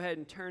Go ahead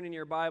and turn in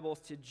your Bibles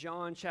to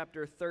John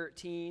chapter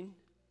 13.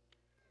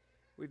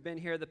 We've been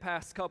here the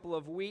past couple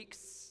of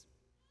weeks,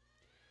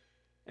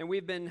 and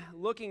we've been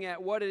looking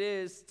at what it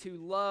is to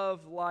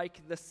love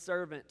like the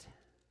servant.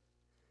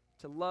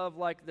 To love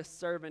like the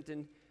servant.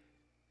 And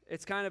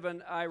it's kind of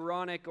an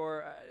ironic,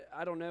 or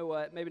I don't know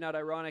what, maybe not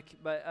ironic,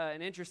 but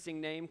an interesting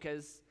name,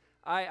 because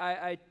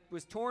I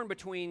was torn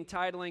between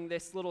titling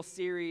this little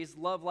series,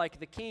 Love Like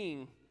the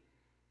King,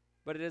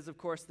 but it is, of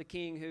course, the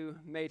King who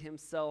made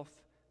himself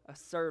a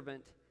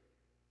servant.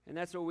 And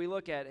that's what we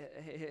look at,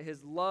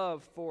 his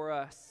love for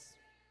us.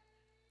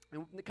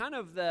 And kind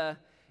of the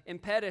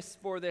impetus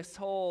for this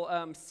whole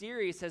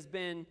series has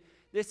been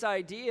this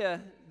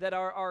idea that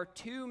our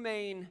two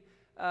main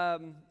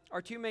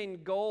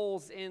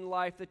goals in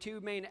life, the two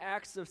main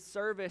acts of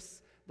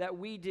service that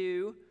we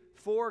do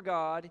for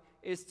God,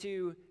 is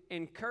to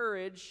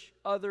encourage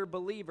other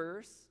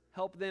believers,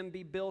 help them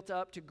be built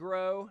up to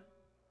grow,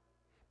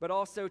 but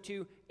also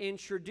to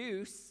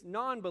introduce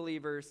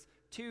non-believers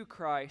to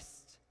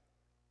Christ.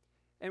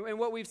 And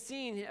what we've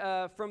seen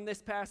from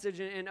this passage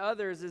and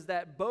others is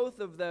that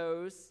both of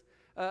those,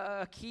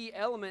 a key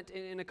element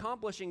in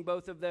accomplishing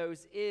both of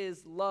those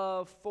is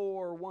love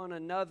for one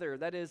another.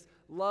 That is,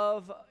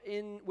 love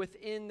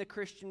within the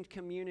Christian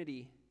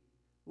community,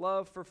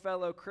 love for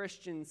fellow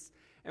Christians.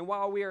 And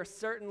while we are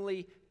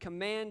certainly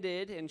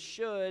commanded and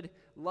should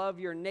love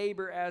your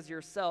neighbor as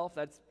yourself,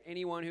 that's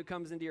anyone who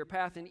comes into your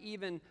path, and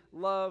even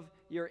love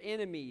your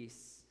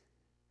enemies,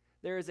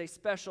 there is a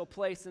special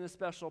place and a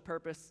special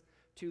purpose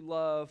to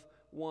love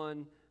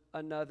one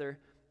another.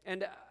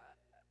 And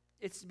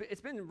it's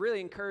been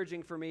really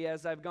encouraging for me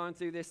as I've gone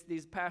through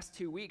these past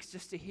 2 weeks,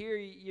 just to hear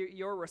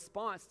your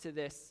response to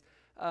this.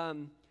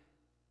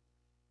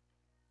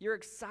 You're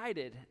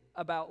excited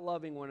about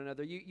loving one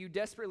another. You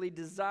desperately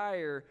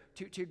desire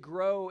to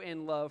grow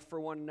in love for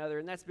one another,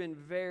 and that's been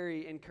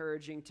very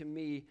encouraging to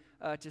me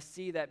to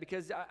see that,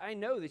 because I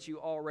know that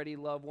you already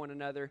love one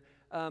another,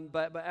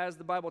 but as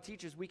the Bible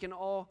teaches, we can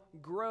all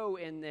grow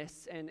in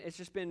this, and it's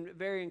just been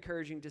very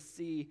encouraging to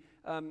see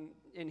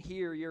and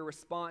hear your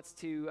response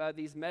to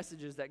these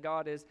messages that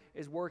God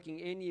is working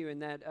in you,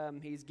 and that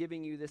He's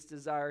giving you this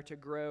desire to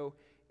grow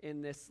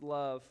in this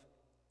love.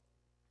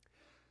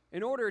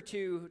 In order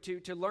to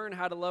learn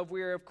how to love,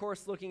 we are, of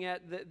course, looking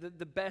at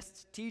the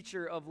best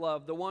teacher of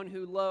love, the one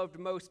who loved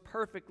most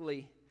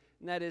perfectly,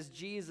 and that is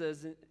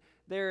Jesus.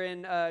 There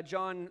in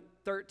John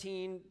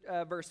 13,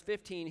 verse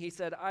 15, he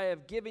said, "I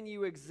have given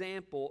you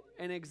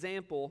an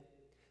example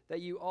that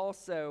you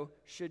also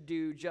should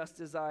do just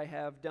as I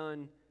have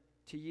done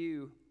to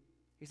you."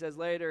 He says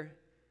later,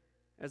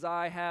 "As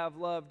I have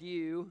loved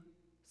you,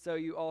 so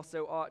you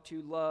also ought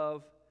to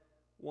love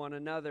one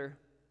another."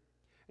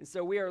 And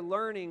so we are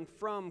learning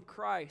from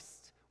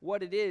Christ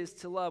what it is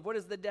to love. What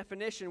is the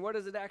definition? What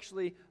does it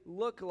actually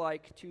look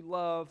like to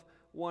love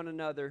one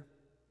another?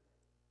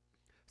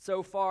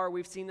 So far,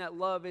 we've seen that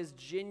love is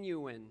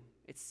genuine.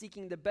 It's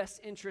seeking the best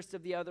interest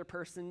of the other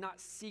person,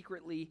 not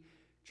secretly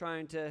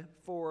trying to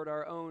forward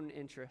our own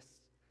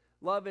interests.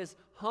 Love is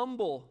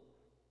humble.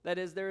 That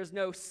is, there is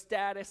no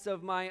status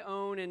of my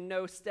own and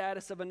no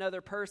status of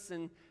another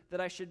person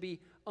that I should be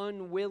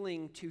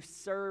unwilling to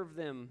serve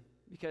them,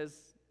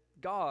 because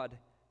God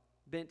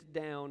bent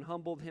down,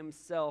 humbled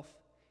himself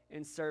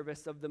in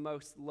service of the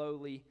most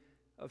lowly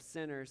of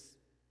sinners.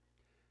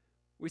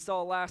 We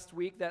saw last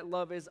week that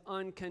love is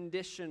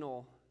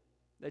unconditional,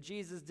 that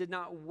Jesus did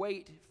not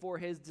wait for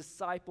his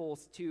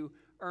disciples to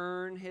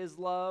earn his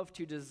love,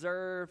 to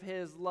deserve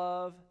his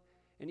love,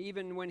 and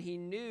even when he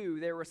knew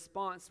their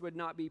response would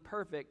not be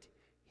perfect,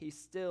 he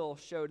still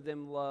showed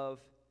them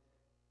love.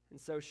 And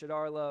so should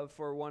our love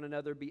for one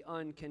another be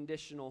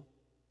unconditional.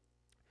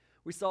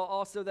 We saw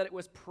also that it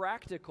was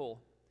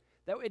practical,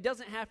 that it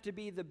doesn't have to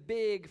be the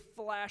big,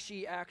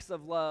 flashy acts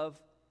of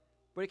love,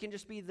 but it can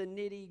just be the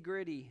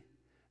nitty-gritty,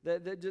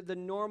 the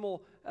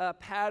normal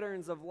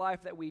patterns of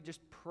life that we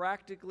just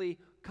practically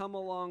come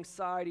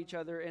alongside each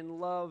other and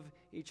love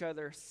each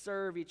other,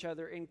 serve each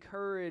other,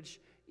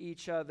 encourage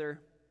each other.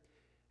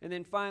 And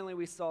then finally,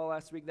 we saw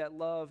last week that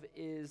love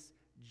is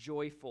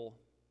joyful,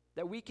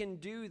 that we can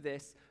do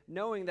this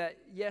knowing that,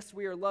 yes,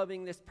 we are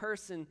loving this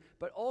person,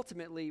 but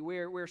ultimately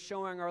we're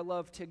showing our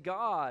love to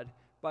God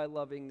by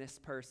loving this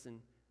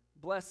person.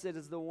 Blessed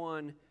is the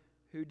one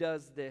who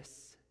does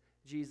this,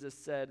 Jesus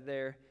said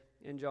there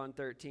in John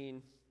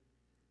 13.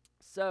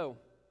 So,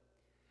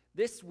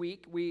 this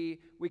week we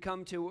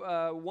come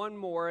to one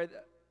more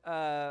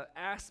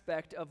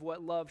aspect of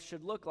what love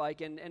should look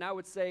like, and I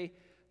would say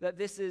that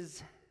this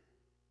is,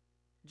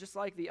 just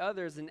like the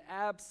others, an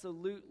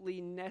absolutely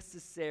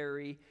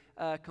necessary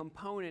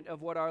component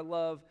of what our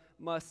love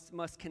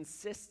must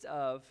consist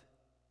of.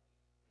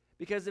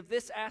 Because if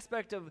this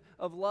aspect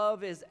of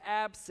love is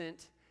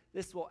absent,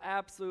 this will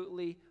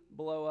absolutely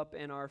blow up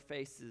in our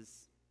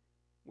faces.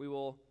 We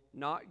will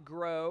not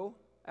grow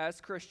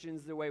as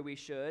Christians the way we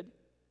should.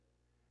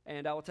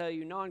 And I will tell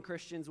you,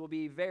 non-Christians will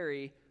be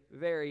very,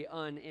 very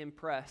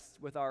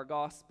unimpressed with our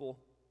gospel.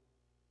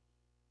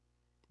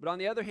 But on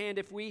the other hand,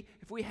 if we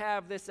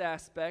have this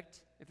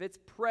aspect, if it's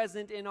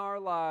present in our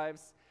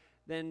lives,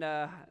 then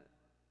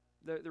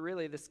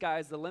really the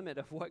sky's the limit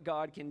of what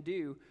God can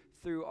do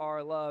through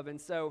our love. And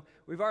so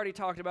we've already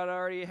talked about it, I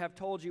already have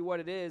told you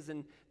what it is,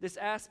 and this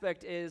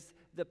aspect is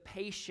the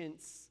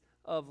patience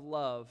of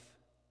love.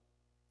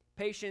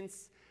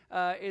 Patience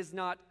is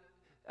not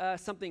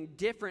something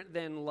different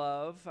than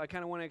love. I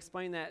kind of want to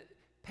explain that.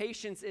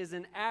 Patience is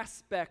an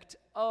aspect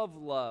of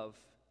love.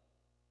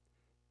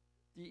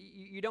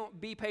 You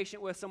don't be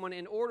patient with someone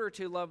in order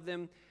to love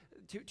them.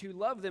 To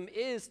love them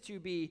is to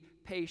be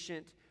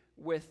patient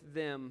with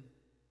them.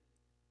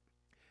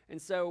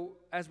 And so,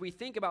 as we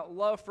think about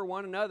love for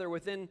one another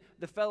within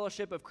the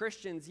fellowship of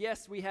Christians,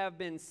 yes, we have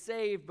been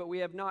saved, but we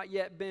have not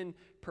yet been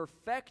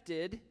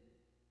perfected.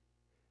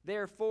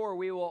 Therefore,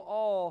 we will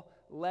all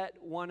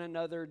let one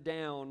another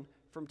down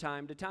from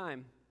time to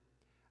time.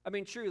 I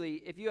mean,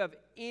 truly, if you have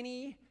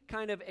any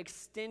kind of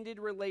extended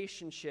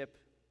relationship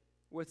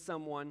with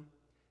someone,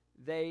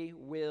 they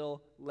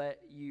will let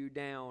you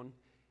down.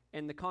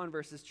 And the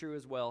converse is true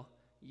as well.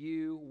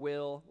 You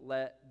will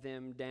let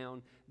them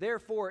down.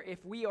 Therefore,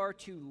 if we are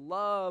to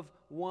love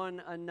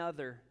one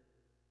another,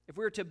 if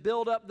we're to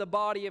build up the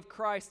body of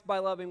Christ by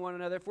loving one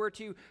another, if we're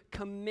to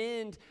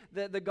commend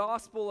the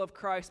gospel of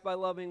Christ by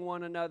loving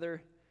one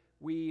another,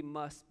 we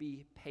must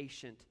be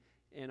patient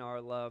in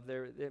our love.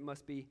 It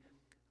must be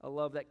a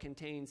love that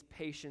contains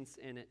patience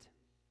in it.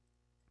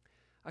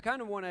 I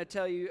kind of want to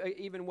tell you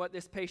even what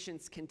this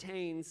patience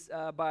contains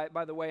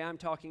by the way I'm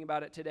talking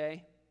about it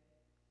today.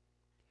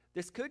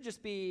 This could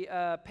just be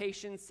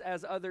patience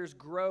as others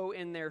grow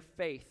in their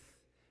faith,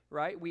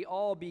 right? We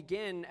all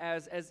begin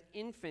as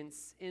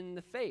infants in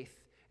the faith,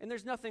 and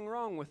there's nothing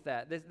wrong with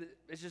that.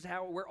 It's just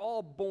how we're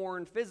all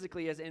born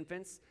physically as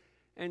infants,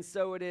 and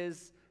so it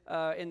is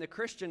in the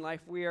Christian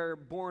life. We are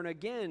born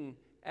again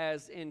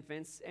as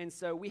infants, and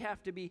so we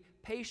have to be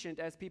patient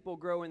as people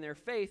grow in their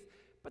faith,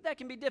 but that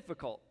can be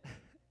difficult.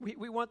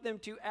 We want them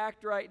to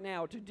act right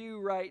now, to do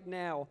right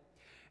now.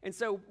 And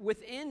so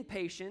within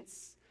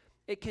patience,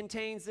 it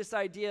contains this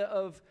idea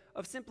of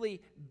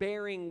simply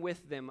bearing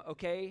with them,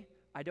 okay?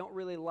 I don't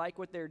really like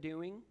what they're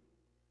doing.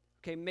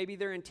 Okay, maybe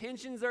their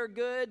intentions are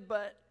good,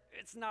 but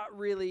it's not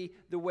really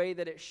the way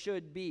that it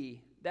should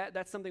be.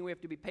 That's something we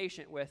have to be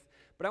patient with.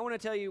 But I want to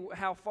tell you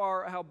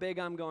how big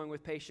I'm going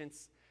with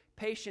patience.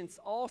 Patience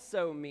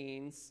also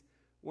means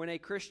when a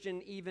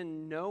Christian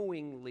even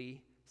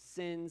knowingly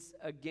sins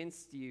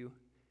against you,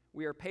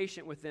 we are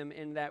patient with them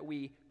in that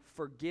we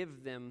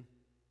forgive them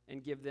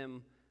and give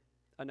them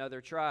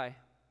another try,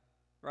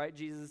 right?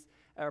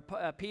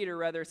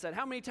 Peter said,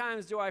 how many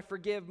times do I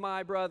forgive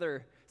my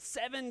brother?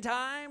 7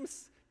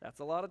 times?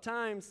 That's a lot of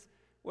times.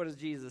 What does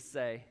Jesus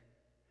say?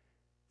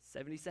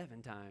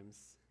 77 times.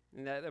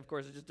 And that, of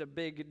course, is just a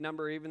big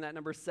number. Even that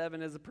number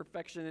 7 is a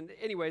perfection. And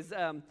anyways,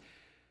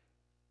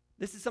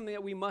 this is something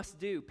that we must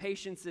do.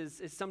 Patience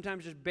is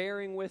sometimes just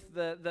bearing with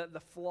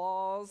the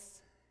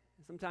flaws.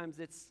 Sometimes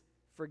it's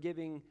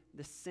forgiving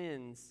the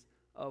sins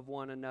of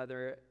one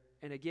another.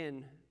 And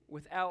again,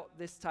 without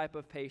this type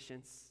of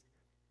patience,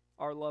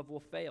 our love will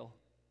fail,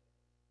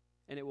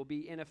 and it will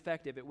be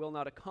ineffective. It will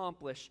not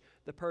accomplish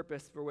the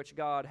purpose for which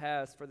God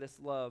has for this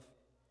love.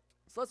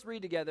 So let's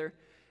read together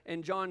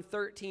in John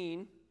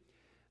 13.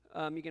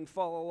 You can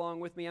follow along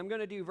with me. I'm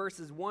going to do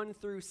verses 1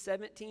 through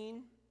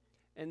 17,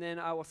 and then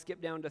I will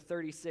skip down to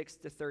 36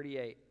 to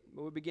 38.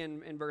 But we'll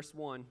begin in verse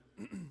 1.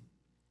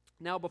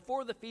 Now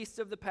before the feast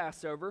of the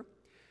Passover,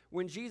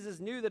 when Jesus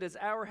knew that his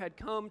hour had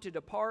come to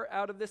depart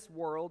out of this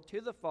world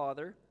to the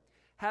Father,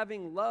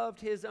 having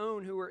loved his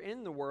own who were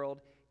in the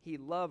world, he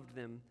loved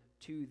them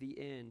to the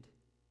end.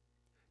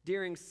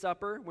 During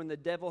supper, when the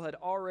devil had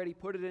already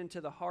put it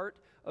into the heart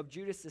of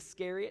Judas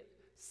Iscariot,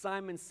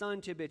 Simon's son,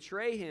 to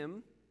betray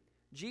him,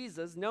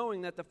 Jesus,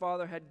 knowing that the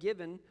Father had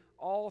given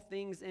all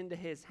things into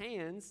his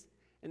hands,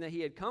 and that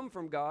he had come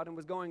from God and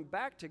was going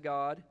back to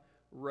God,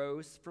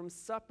 rose from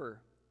supper.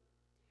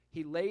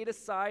 He laid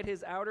aside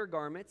his outer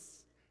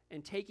garments,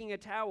 and taking a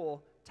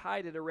towel,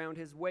 tied it around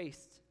his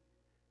waist.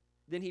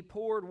 Then he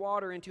poured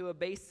water into a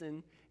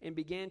basin and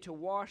began to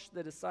wash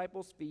the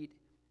disciples' feet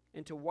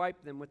and to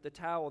wipe them with the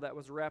towel that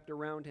was wrapped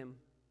around him.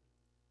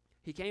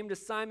 He came to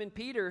Simon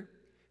Peter,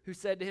 who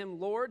said to him,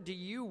 Lord, do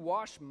you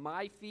wash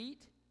my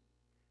feet?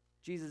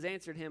 Jesus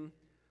answered him,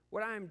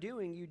 what I am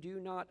doing you do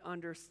not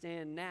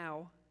understand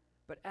now,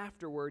 but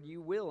afterward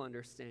you will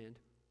understand.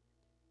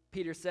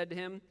 Peter said to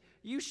him,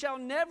 you shall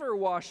never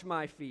wash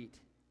my feet.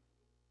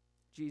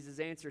 Jesus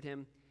answered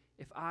him,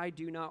 if I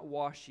do not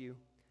wash you,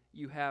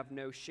 you have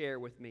no share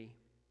with me.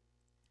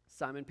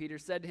 Simon Peter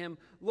said to him,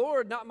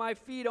 Lord, not my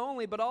feet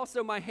only, but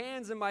also my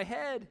hands and my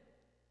head.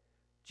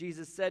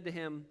 Jesus said to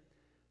him,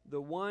 the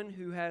one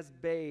who has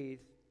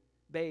bathed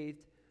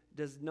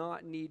does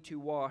not need to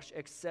wash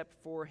except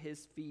for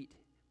his feet,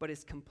 but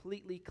is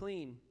completely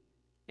clean.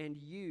 And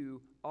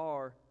you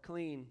are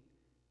clean,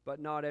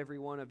 but not every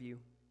one of you.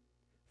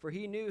 For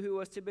he knew who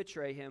was to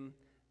betray him.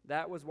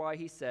 That was why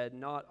he said,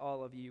 not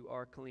all of you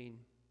are clean.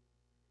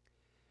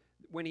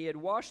 When he had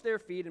washed their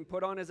feet and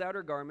put on his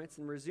outer garments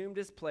and resumed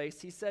his place,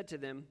 he said to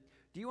them,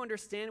 do you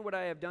understand what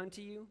I have done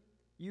to you?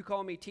 You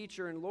call me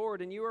teacher and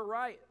Lord, and you are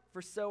right,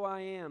 for so I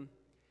am.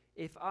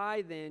 If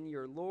I then,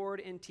 your Lord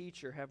and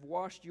teacher, have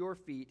washed your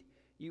feet,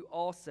 you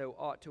also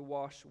ought to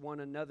wash one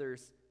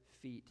another's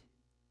feet.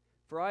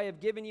 For I have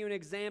given you an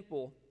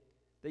example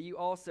that you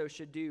also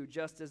should do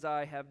just as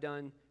I have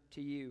done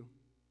to you.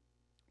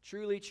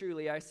 Truly,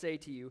 truly, I say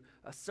to you,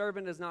 a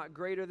servant is not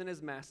greater than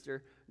his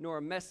master, nor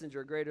a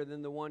messenger greater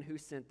than the one who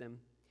sent them.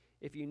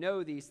 If you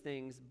know these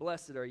things,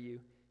 blessed are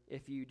you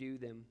if you do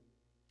them.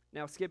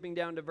 Now, skipping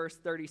down to verse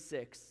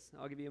 36.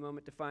 I'll give you a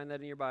moment to find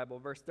that in your Bible.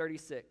 Verse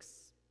 36.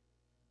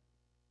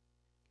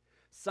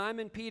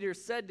 Simon Peter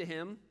said to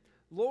him,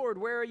 Lord,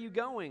 where are you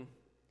going?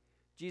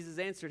 Jesus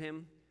answered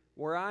him,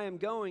 Where I am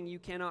going, you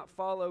cannot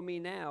follow me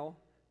now,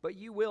 but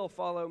you will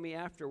follow me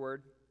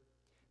afterward.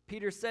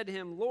 Peter said to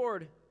him,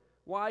 Lord,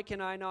 why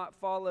can I not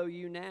follow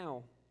you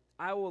now?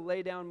 I will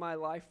lay down my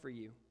life for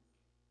you.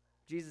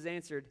 Jesus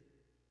answered,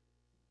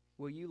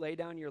 Will you lay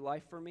down your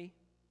life for me?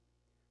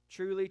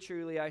 Truly,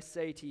 truly, I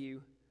say to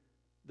you,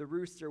 the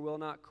rooster will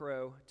not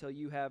crow till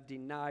you have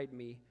denied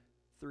me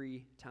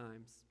 3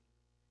 times.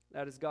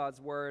 That is God's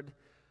word.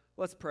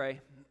 Let's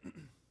pray.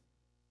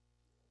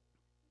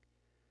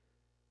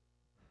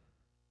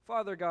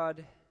 Father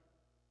God,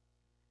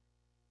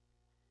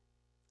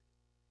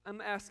 I'm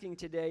asking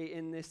today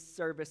in this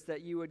service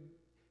that you would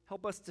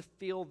help us to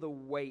feel the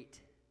weight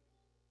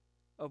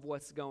of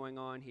what's going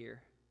on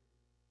here.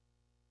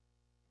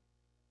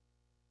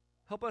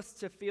 Help us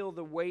to feel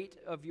the weight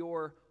of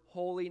your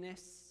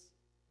holiness,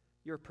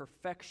 your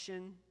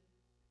perfection,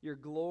 your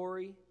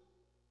glory,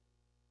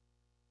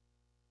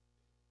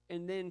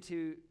 and then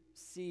to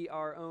see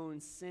our own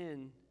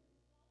sin,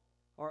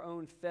 our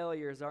own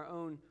failures, our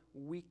own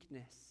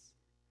weakness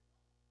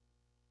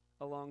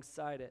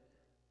alongside it.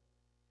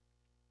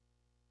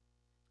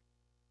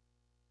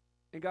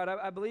 And God,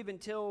 I believe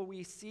until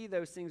we see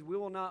those things, we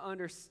will not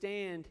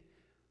understand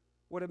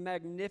what a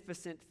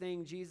magnificent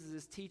thing Jesus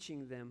is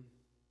teaching them.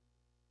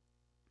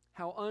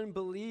 How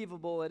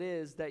unbelievable it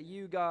is that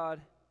you, God,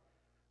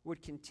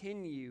 would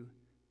continue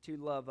to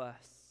love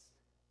us.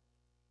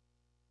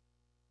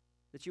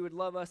 That you would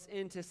love us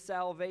into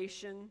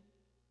salvation,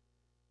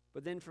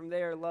 but then from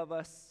there love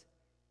us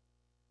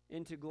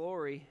into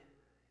glory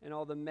and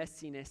all the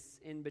messiness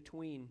in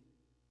between.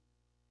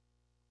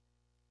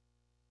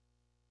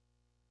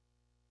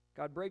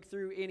 God, break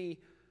through any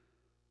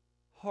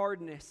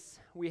hardness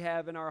we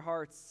have in our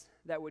hearts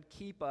that would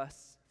keep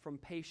us from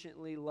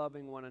patiently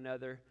loving one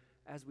another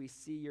as we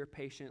see your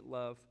patient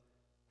love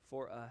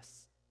for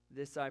us.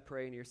 This I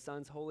pray in your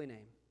Son's holy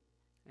name.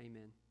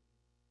 Amen.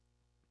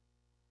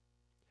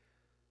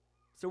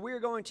 So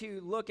we're going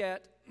to look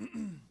at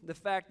the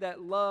fact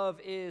that love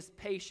is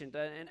patient.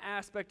 An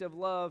aspect of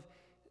love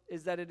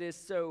is that it is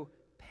so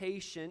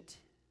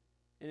patient,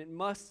 and it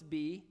must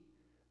be.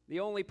 The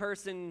only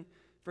person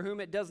for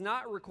whom it does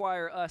not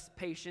require us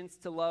patience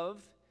to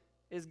love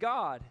is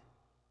God.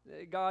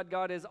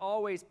 God is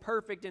always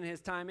perfect in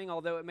his timing,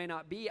 although it may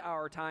not be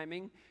our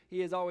timing.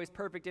 He is always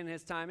perfect in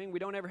his timing. We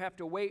don't ever have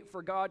to wait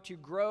for God to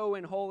grow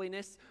in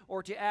holiness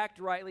or to act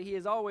rightly. He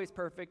is always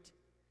perfect,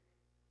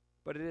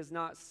 but it is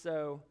not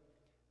so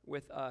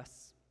with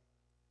us.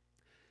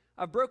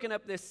 I've broken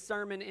up this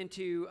sermon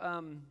into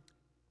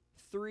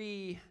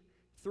three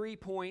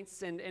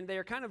points, and they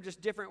are kind of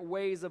just different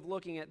ways of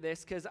looking at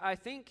this, because I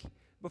think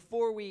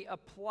before we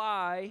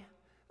apply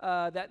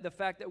the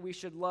fact that we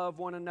should love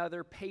one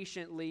another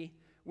patiently,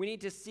 we need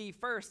to see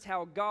first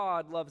how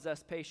God loves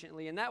us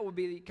patiently, and that will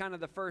be kind of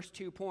the first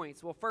 2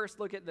 points. We'll first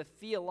look at the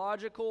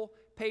theological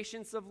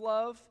patience of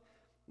love,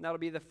 and that'll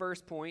be the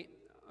first point.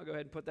 I'll go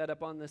ahead and put that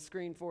up on the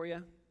screen for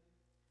you.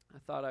 I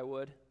thought I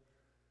would.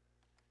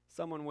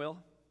 Someone will.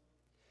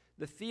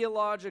 The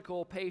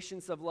theological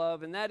patience of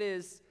love, and that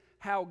is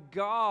how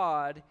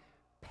God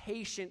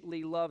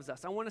patiently loves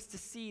us. I want us to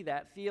see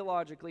that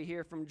theologically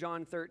here from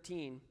John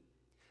 13.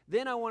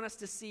 Then I want us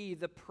to see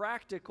the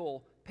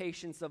practical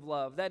patience of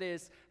love. That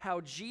is how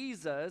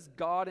Jesus,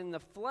 God in the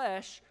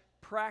flesh,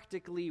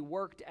 practically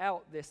worked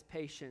out this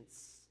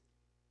patience.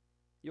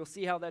 You'll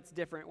see how that's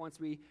different once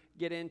we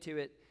get into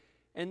it.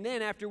 And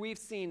then after we've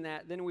seen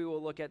that, then we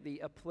will look at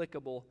the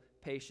applicable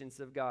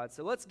patience of God.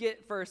 So let's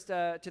get first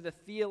to the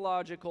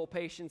theological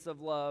patience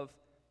of love.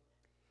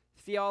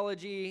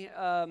 Theology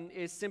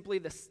is simply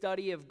the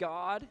study of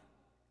God.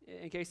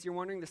 In case you're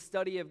wondering, the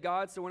study of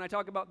God. So when I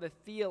talk about the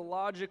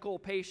theological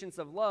patience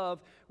of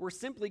love, we're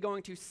simply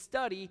going to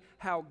study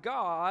how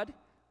God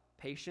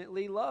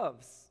patiently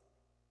loves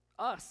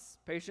us,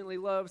 patiently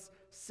loves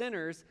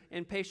sinners,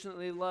 and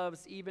patiently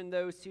loves even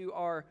those who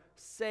are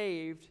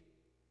saved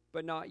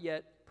but not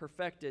yet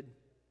perfected.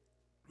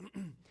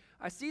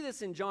 I see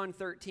this in John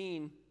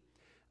 13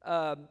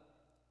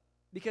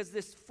 because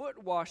this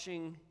foot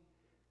washing,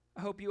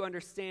 I hope you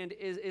understand,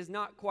 is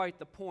not quite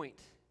the point.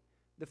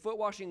 The foot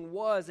washing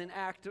was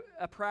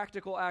a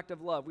practical act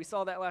of love. We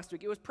saw that last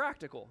week. It was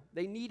practical.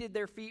 They needed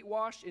their feet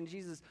washed, and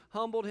Jesus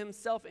humbled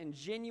himself and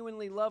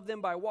genuinely loved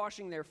them by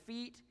washing their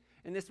feet.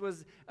 And this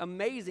was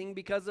amazing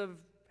because of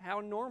how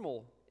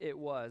normal it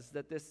was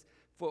that this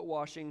foot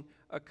washing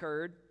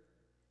occurred.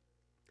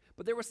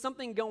 But there was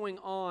something going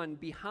on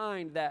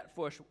behind that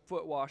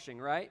foot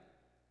washing, right?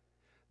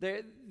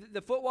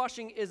 The foot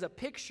washing is a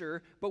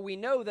picture, but we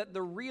know that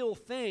the real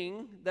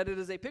thing that it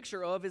is a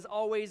picture of is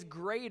always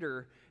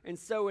greater. And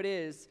so it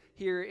is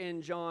here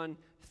in John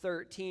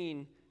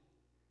 13.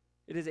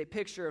 It is a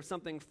picture of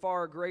something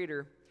far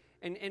greater.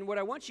 And what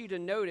I want you to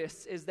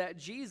notice is that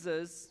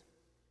Jesus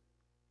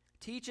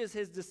teaches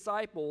his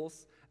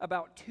disciples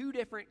about two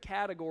different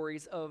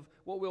categories of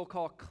what we'll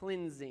call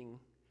cleansing.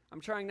 I'm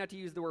trying not to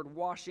use the word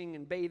washing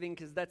and bathing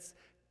because that's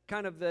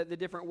kind of the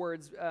different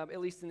words, at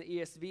least in the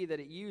ESV, that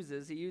it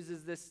uses. He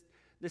uses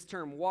this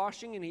term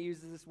washing, and he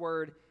uses this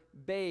word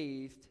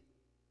bathed.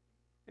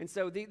 And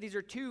so these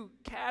are two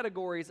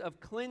categories of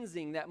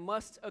cleansing that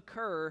must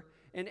occur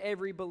in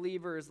every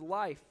believer's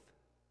life.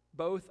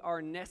 Both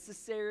are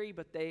necessary,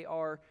 but they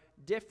are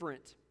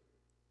different.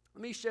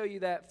 Let me show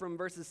you that from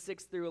verses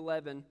 6 through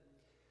 11.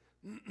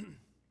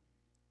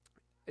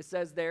 It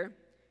says there,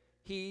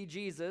 he,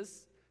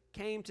 Jesus,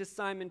 came to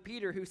Simon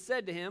Peter, who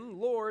said to him,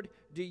 Lord,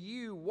 do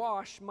you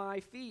wash my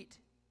feet?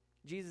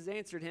 Jesus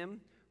answered him,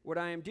 what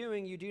I am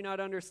doing you do not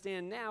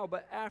understand now,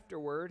 but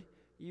afterward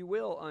you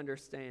will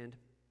understand.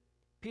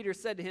 Peter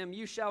said to him,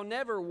 you shall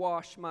never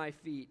wash my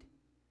feet.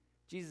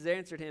 Jesus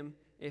answered him,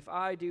 if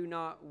I do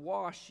not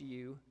wash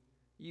you,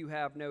 you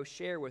have no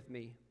share with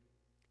me.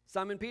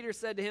 Simon Peter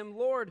said to him,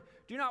 Lord,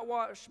 do not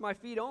wash my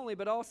feet only,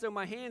 but also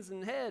my hands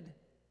and head.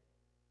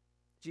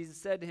 Jesus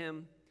said to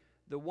him,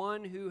 the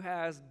one who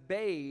has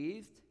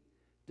bathed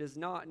does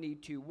not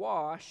need to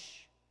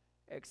wash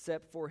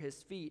except for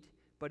his feet,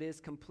 but is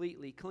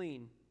completely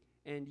clean.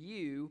 And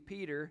you,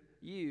 Peter,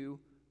 you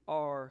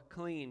are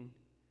clean,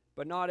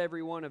 but not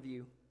every one of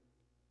you.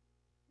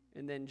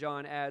 And then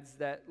John adds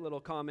that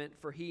little comment,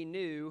 for he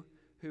knew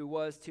who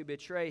was to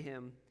betray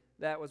him.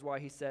 That was why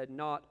he said,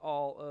 not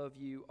all of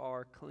you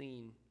are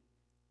clean.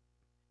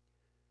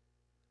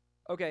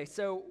 Okay,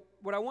 so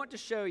what I want to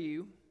show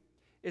you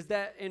is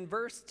that in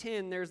verse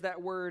 10, there's that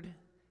word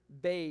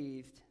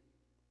bathed.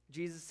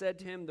 Jesus said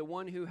to him, the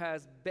one who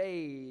has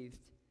bathed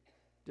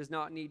does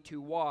not need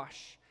to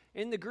wash.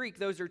 In the Greek,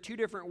 those are two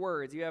different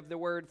words. You have the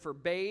word for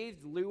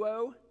bathed,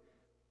 luo,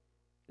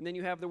 and then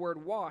you have the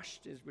word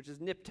washed, which is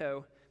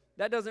nipto.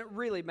 That doesn't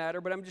really matter,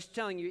 but I'm just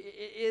telling you,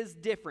 it is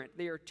different.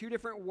 They are two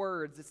different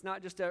words. It's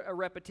not just a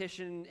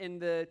repetition,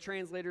 and the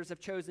translators have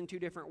chosen two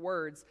different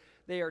words.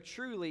 They are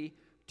truly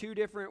two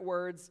different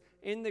words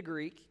in the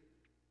Greek.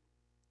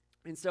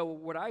 And so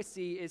what I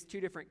see is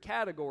two different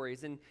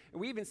categories, and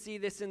we even see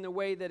this in the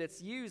way that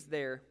it's used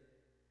there.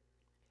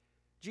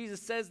 Jesus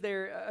says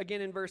there,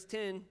 again in verse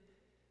 10,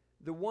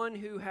 the one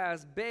who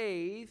has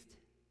bathed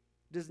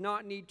does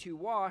not need to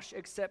wash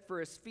except for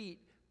his feet,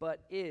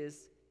 but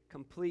is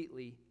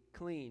completely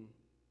clean,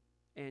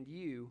 and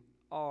you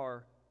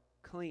are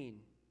clean.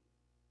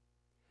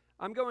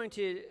 I'm going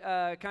to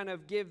kind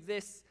of give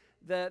this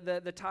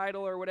the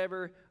title or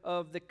whatever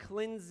of the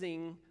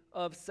cleansing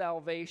of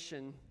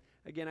salvation.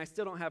 Again, I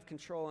still don't have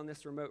control on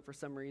this remote for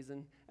some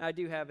reason. I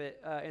do have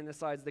it in the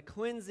slides. The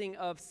cleansing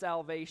of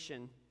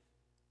salvation.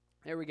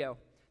 There we go.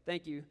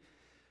 Thank you.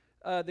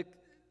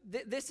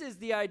 This is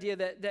the idea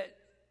that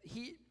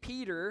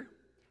Peter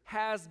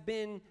has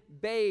been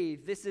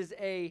bathed. This is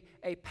a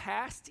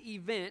past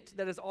event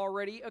that has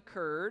already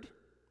occurred,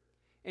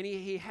 and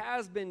he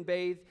has been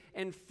bathed,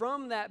 and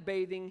from that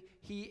bathing,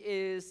 he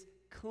is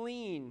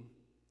clean.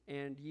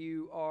 And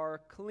you are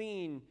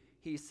clean,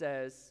 he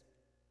says.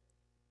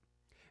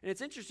 And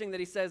it's interesting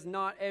that he says,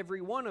 not every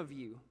one of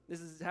you.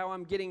 This is how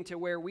I'm getting to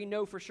where we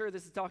know for sure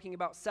this is talking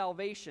about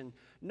salvation.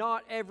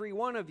 Not every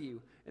one of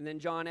you. And then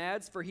John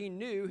adds, for he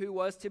knew who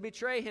was to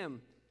betray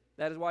him.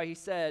 That is why he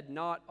said,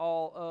 not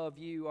all of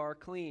you are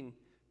clean.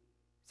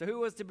 So who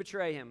was to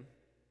betray him?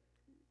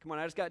 Come on,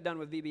 I just got done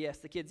with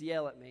VBS. The kids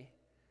yell at me.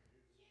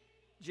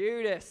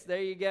 Judas,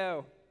 there you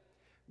go.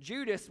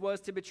 Judas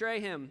was to betray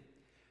him.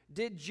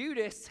 Did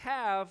Judas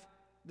have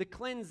the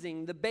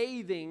cleansing, the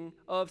bathing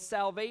of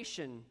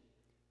salvation?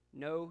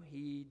 No,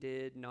 he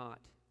did not.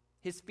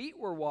 His feet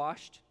were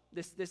washed.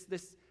 This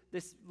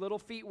little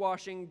feet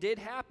washing did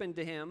happen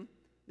to him.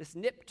 This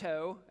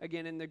nipto,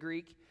 again in the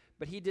Greek,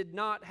 but he did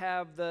not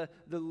have the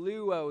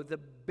luo, the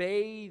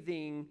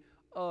bathing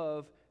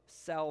of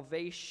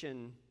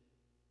salvation.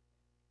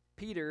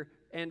 Peter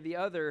and the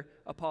other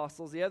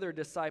apostles, the other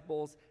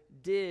disciples,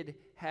 did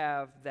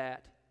have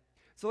that.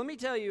 So let me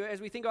tell you,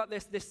 as we think about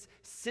this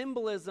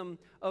symbolism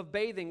of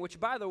bathing, which,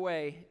 by the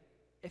way,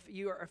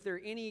 if there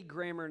are any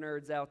grammar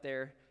nerds out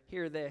there,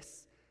 hear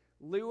this.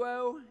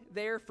 Luo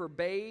there for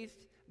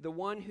bathed, the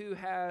one who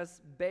has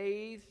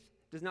bathed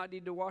does not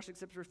need to wash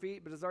except for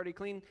feet, but is already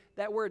clean.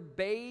 That word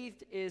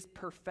bathed is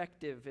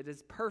perfective. It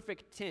is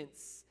perfect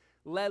tense.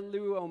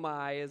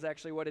 Leluomai is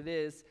actually what it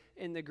is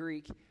in the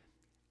Greek.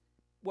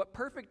 What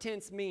perfect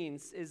tense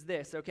means is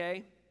this,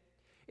 okay?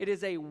 It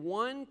is a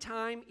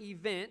one-time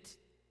event.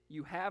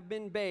 You have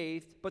been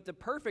bathed, but the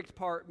perfect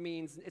part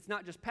means it's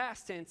not just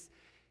past tense.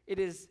 It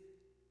is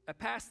a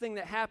past thing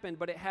that happened,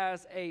 but it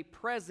has a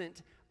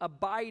present,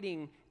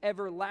 abiding,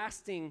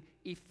 everlasting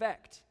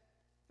effect.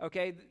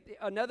 Okay,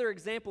 another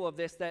example of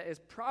this that is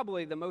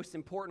probably the most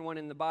important one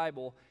in the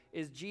Bible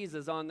is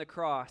Jesus on the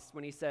cross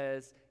when he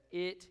says,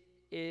 "It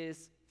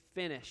is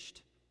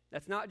finished."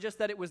 That's not just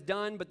that it was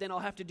done, but then I'll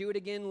have to do it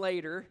again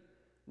later.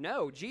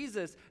 No,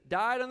 Jesus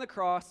died on the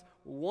cross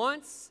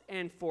once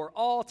and for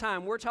all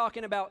time. We're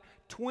talking about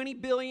 20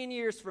 billion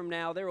years from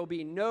now. There will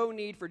be no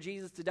need for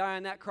Jesus to die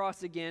on that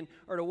cross again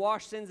or to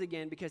wash sins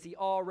again because he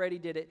already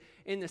did it.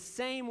 In the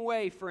same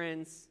way,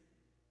 friends,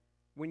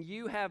 when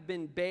you have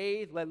been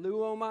bathed,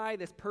 leluomai,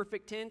 this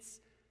perfect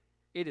tense,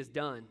 it is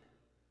done.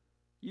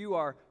 You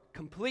are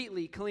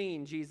completely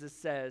clean, Jesus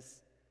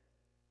says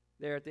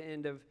there at the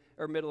end of,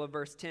 or middle of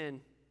verse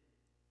 10.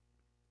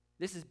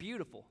 This is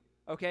beautiful,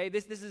 okay?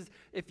 This is,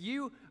 if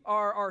you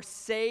are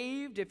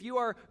saved, if you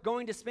are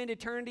going to spend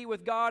eternity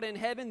with God in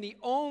heaven, the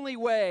only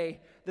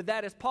way that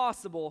that is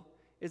possible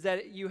is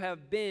that you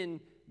have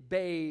been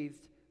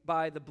bathed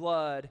by the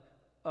blood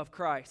of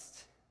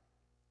Christ.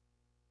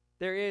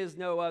 There is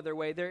no other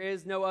way. There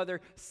is no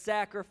other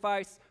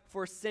sacrifice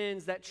for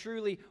sins that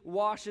truly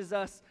washes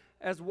us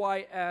as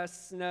white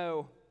as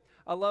snow.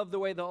 I love the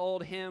way the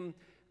old hymn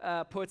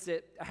puts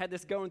it. I had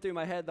this going through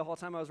my head the whole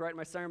time I was writing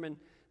my sermon.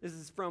 This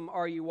is from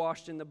Are You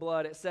Washed in the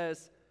Blood? It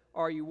says,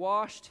 "Are you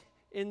washed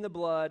in the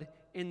blood,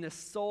 in the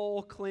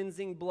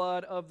soul-cleansing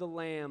blood of the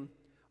Lamb?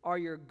 Are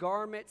your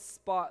garments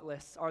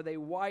spotless? Are they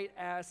white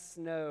as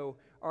snow?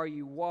 Are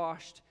you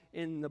washed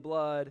in the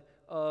blood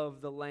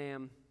of the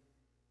Lamb?"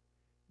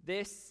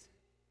 This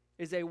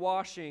is a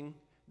washing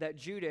that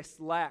Judas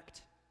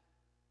lacked.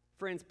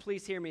 Friends,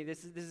 please hear me.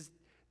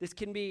 This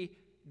can be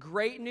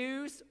great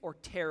news or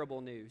terrible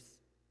news.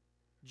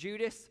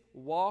 Judas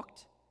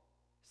walked,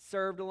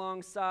 served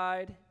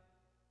alongside,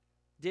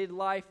 did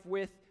life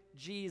with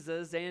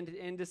Jesus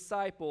and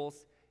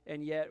disciples,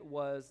 and yet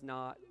was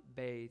not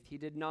bathed. He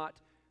did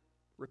not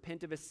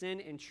repent of his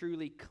sin and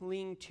truly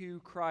cling to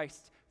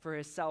Christ for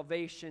his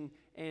salvation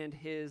and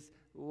his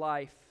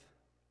life.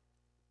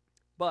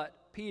 But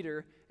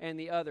Peter and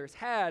the others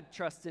had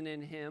trusted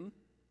in him,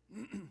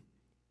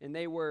 and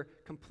they were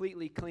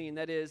completely clean.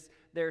 That is,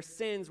 their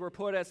sins were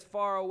put as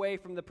far away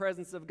from the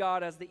presence of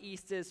God as the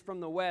east is from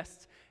the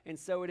west, and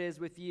so it is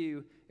with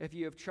you. If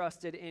you have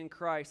trusted in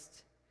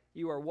Christ,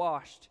 you are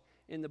washed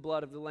in the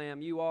blood of the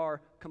Lamb. You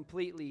are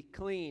completely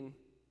clean.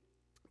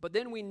 But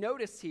then we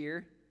notice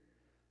here,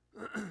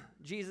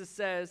 Jesus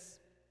says,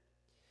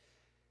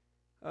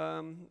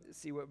 let's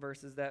see what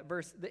verse is that.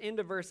 The end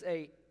of verse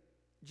 8.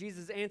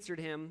 Jesus answered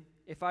him,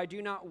 "If I do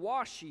not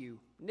wash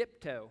you,"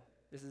 nipto,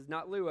 this is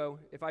not luo,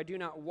 "if I do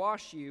not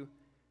wash you,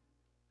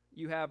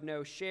 you have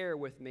no share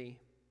with me."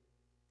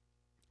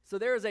 So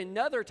there is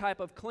another type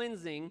of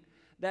cleansing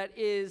that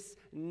is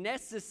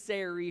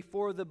necessary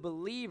for the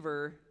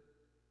believer,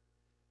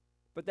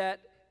 but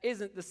that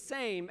isn't the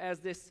same as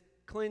this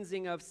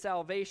cleansing of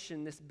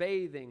salvation, this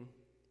bathing.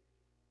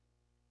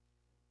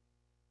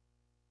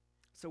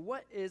 So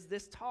what is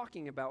this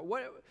talking about?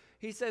 What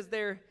he says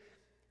there,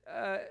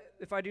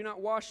 "If I do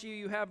not wash you,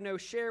 you have no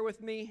share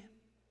with me."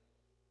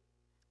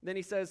 Then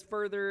he says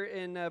further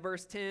in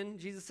verse 10,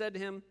 Jesus said to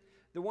him,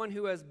 "The one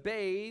who has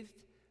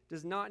bathed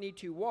does not need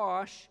to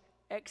wash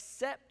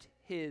except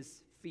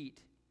his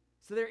feet."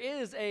 So there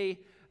is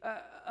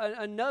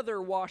another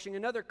washing,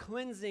 another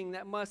cleansing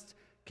that must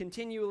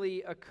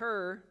continually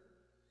occur.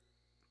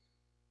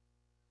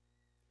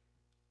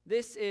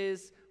 This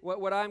is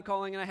what I'm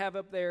calling, and I have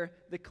up there,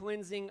 the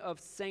cleansing of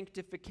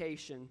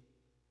sanctification.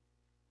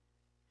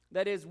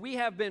 That is, we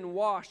have been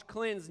washed,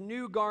 cleansed,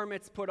 new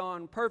garments put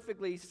on,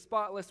 perfectly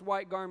spotless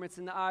white garments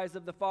in the eyes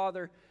of the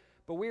Father,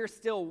 but we are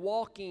still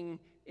walking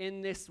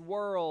in this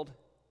world.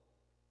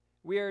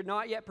 We are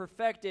not yet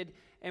perfected,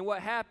 and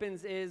what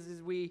happens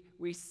is we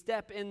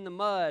step in the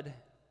mud.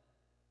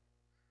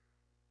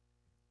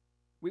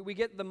 We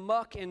get the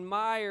muck and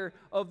mire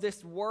of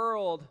this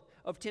world,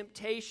 of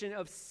temptation,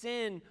 of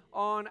sin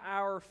on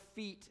our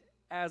feet,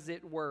 as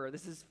it were.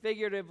 This is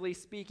figuratively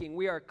speaking.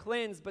 We are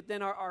cleansed, but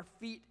then our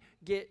feet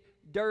get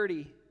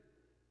dirty.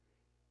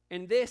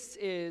 And this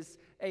is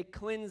a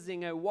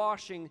cleansing, a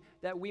washing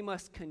that we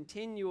must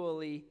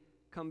continually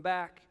come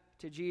back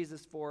to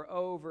Jesus for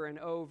over and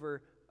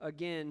over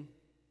again.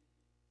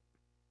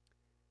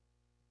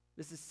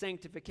 This is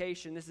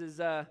sanctification. This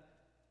is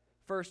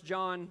 1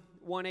 John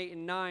 1, 8,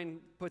 and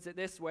 9 puts it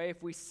this way: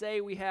 "If we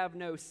say we have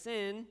no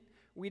sin,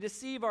 we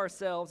deceive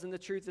ourselves and the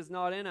truth is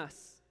not in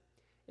us.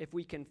 If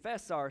we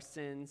confess our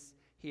sins,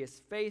 he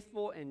is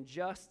faithful and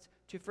just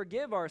to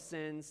forgive our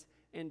sins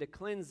and to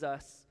cleanse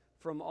us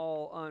from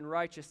all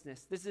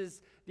unrighteousness." This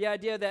is the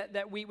idea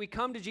that we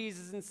come to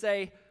Jesus and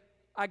say,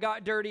 "I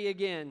got dirty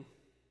again.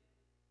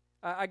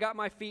 I got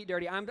my feet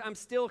dirty. I'm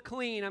still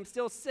clean. I'm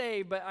still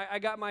saved, but I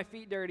got my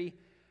feet dirty.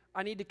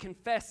 I need to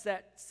confess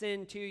that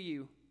sin to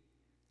you.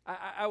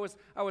 I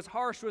was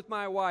harsh with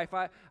my wife.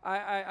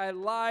 I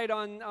lied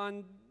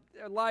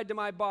lied to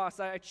my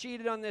boss. I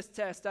cheated on this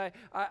test.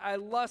 I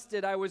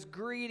lusted. I was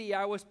greedy.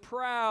 I was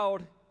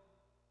proud.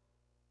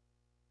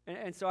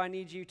 And so I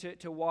need you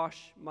to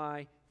wash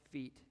my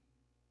feet."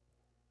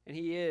 And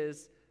he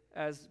is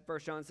as 1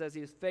 John says,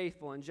 he is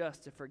faithful and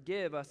just to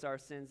forgive us our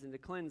sins and to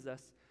cleanse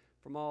us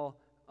from all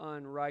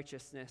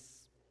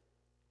unrighteousness.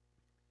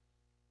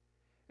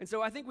 And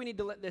so I think we need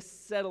to let this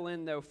settle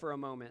in, though, for a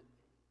moment.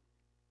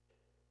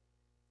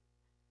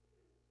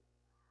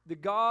 The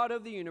God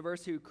of the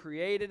universe who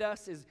created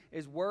us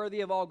is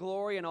worthy of all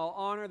glory and all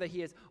honor, that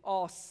he is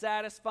all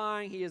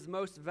satisfying, he is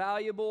most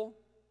valuable.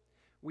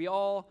 We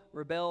all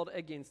rebelled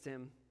against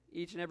him.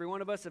 Each and every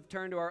one of us have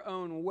turned to our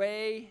own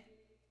way,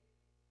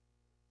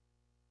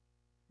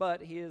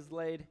 but he has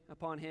laid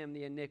upon him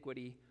the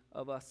iniquity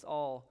of us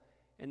all.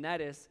 And that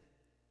is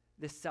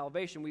this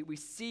salvation. We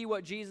see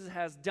what Jesus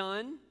has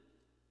done,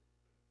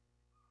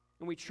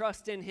 and we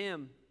trust in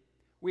him.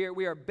 We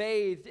are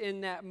bathed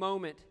in that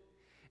moment.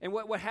 And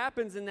what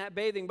happens in that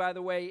bathing, by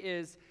the way,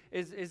 is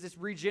this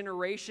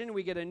regeneration.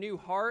 We get a new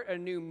heart, a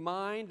new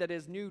mind, that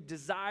is new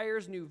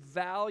desires, new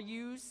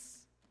values.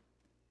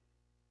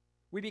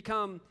 We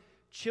become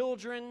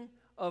children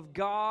of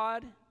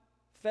God,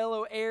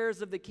 fellow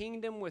heirs of the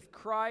kingdom with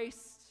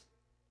Christ.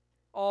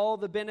 All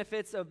the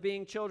benefits of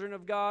being children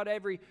of God,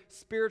 every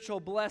spiritual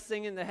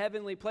blessing in the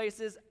heavenly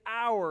places,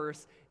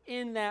 ours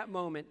in that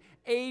moment,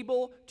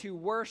 able to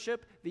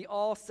worship the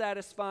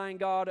all-satisfying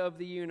God of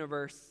the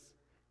universe.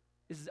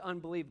 This is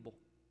unbelievable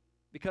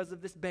because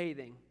of this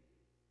bathing.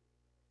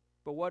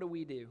 But what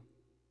do?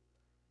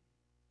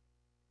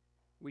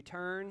 We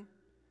turn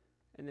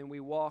and then we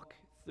walk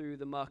through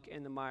the muck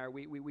and the mire.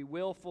 We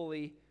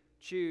willfully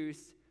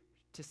choose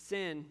to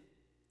sin.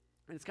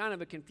 And it's kind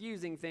of a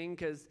confusing thing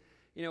because,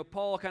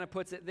 Paul kind of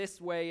puts it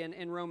this way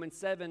in Romans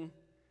 7.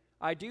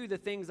 I do the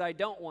things I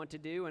don't want to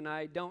do, and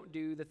I don't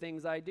do the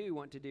things I do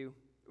want to do.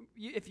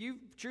 If you've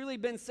truly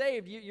been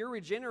saved, you're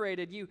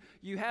regenerated,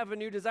 you have a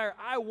new desire.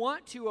 I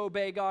want to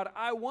obey God.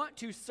 I want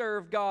to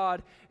serve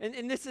God.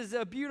 And this is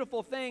a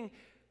beautiful thing.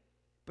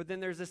 But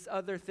then there's this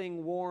other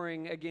thing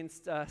warring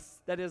against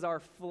us. That is our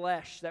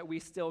flesh that we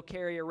still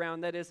carry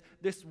around. That is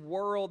this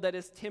world that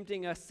is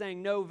tempting us,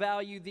 saying, no,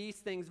 value these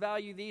things,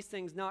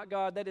 not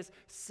God. That is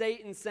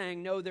Satan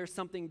saying, no, there's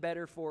something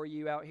better for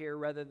you out here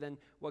rather than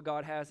what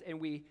God has. And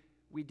we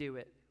do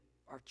it.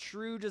 Our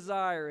true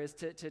desire is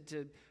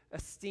to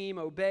esteem,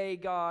 obey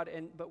God,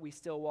 but we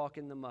still walk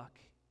in the muck.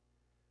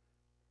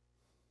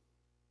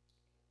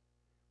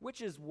 Which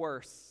is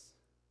worse?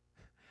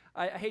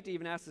 I hate to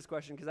even ask this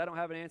question because I don't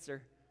have an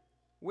answer.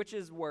 Which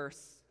is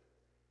worse?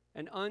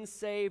 An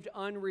unsaved,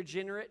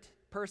 unregenerate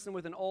person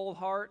with an old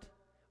heart,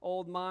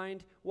 old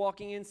mind,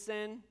 walking in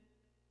sin,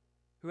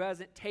 who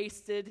hasn't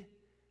tasted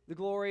the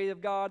glory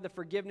of God, the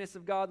forgiveness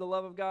of God, the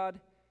love of God,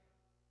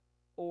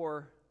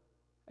 or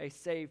a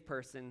saved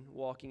person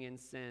walking in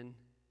sin?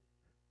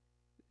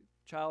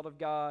 Child of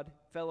God,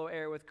 fellow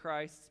heir with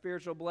Christ,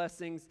 spiritual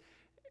blessings,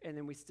 and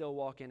then we still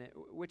walk in it.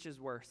 Which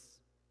is worse?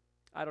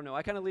 I don't know.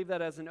 I kind of leave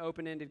that as an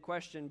open-ended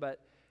question, but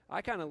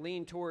I kind of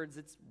lean towards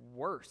it's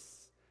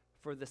worse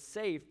for the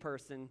saved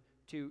person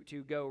to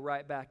go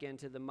right back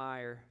into the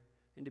mire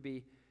and to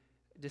be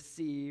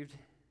deceived.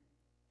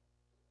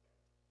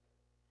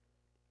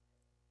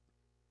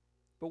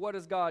 But what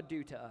does God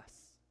do to us?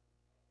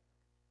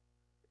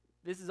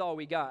 This is all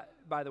we got,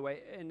 by the way.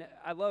 And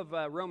I love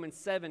Romans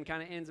 7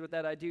 kind of ends with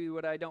that. I do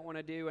what I don't want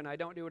to do, and I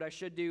don't do what I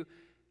should do.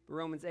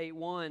 Romans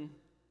 8:1,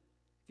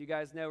 if you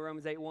guys know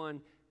Romans 8:1,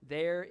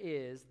 there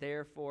is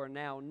therefore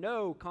now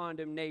no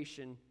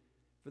condemnation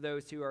for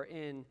those who are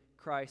in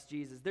Christ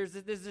Jesus. There's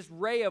this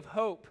ray of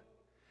hope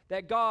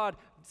that God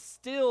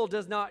still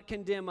does not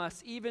condemn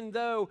us, even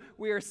though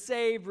we are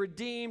saved,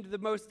 redeemed, the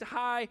most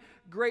high,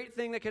 great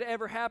thing that could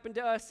ever happen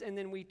to us, and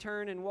then we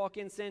turn and walk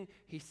in sin.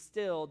 He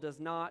still does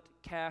not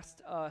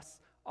cast us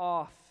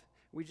off.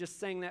 We just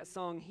sang that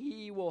song,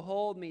 He Will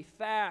Hold Me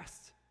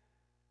Fast.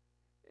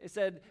 It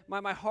said,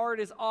 my heart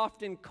is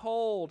often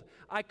cold.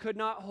 I could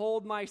not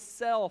hold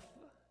myself.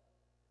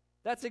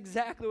 That's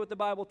exactly what the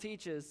Bible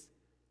teaches.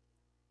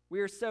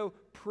 We are so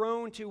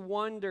prone to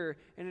wonder,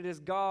 and it is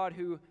God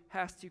who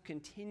has to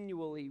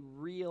continually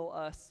reel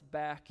us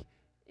back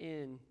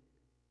in.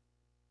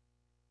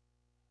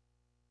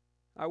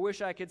 I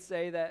wish I could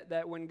say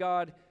that when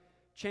God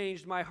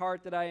changed my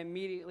heart, that I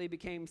immediately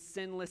became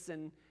sinless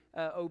and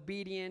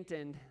obedient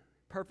and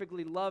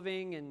perfectly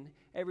loving and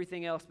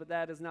everything else, but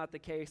that is not the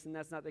case, and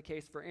that's not the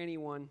case for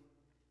anyone.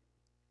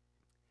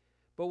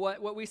 But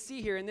what we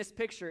see here in this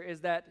picture is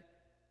that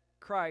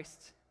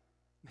Christ,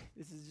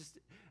 this is just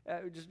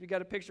we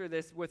got a picture of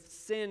this with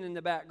sin in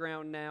the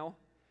background now.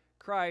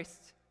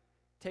 Christ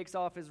takes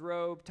off his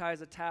robe,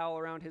 ties a towel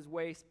around his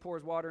waist,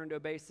 pours water into a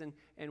basin,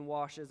 and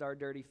washes our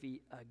dirty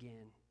feet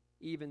again,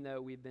 even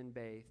though we've been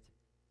bathed.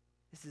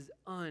 This is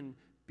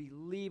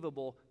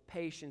unbelievable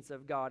patience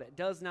of God. It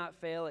does not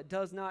fail. It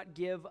does not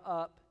give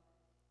up.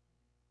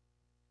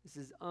 This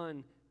is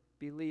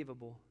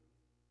unbelievable.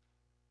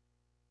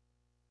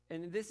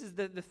 And this is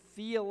the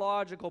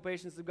theological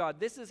patience of God.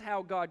 This is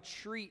how God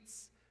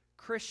treats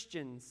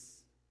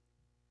Christians.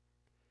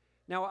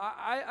 Now,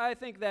 I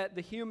think that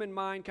the human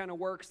mind kind of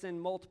works in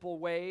multiple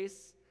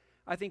ways.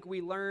 I think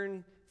we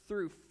learn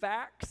through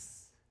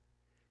facts,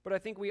 but I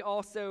think we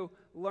also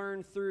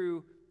learn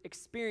through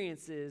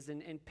experiences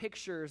and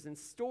pictures and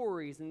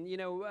stories and,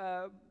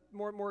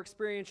 more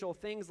experiential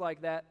things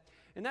like that.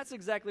 And that's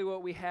exactly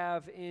what we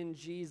have in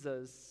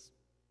Jesus.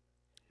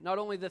 Not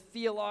only the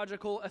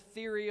theological,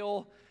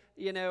 ethereal,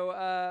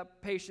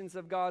 patience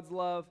of God's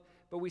love,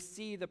 but we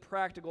see the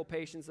practical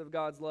patience of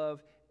God's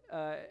love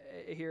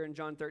here in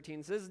John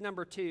 13. So this is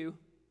number 2,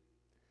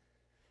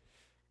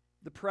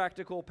 the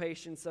practical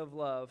patience of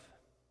love.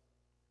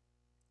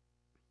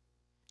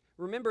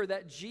 Remember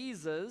that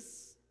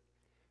Jesus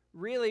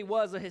really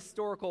is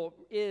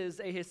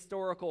a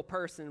historical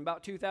person.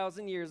 About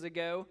 2,000 years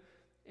ago,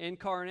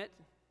 incarnate,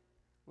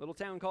 little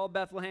town called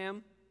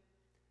Bethlehem,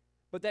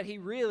 but that he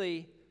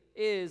really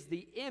is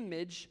the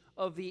image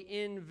of the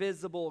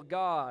invisible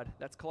God.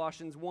 That's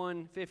Colossians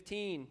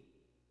 1:15.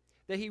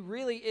 That he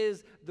really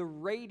is the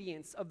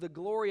radiance of the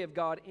glory of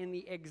God in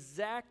the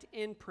exact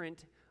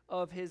imprint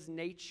of his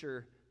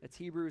nature. That's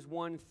Hebrews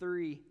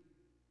 1:3.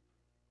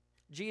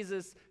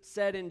 Jesus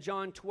said in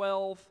John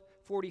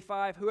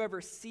 12:45,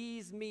 "Whoever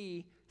sees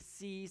me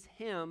sees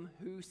him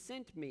who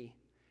sent me."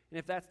 And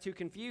if that's too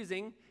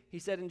confusing, he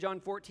said in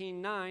John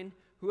 14:9,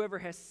 "Whoever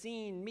has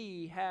seen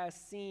me has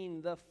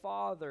seen the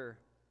Father."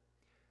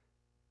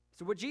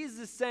 So what Jesus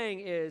is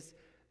saying is,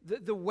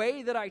 the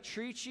way that I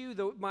treat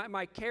you,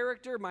 my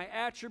character, my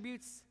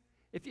attributes,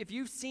 if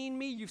you've seen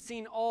me, you've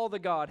seen all the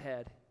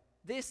Godhead.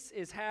 This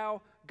is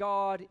how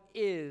God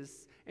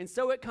is. And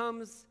so it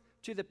comes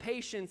to the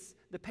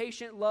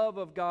patient love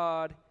of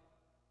God.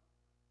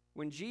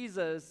 When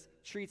Jesus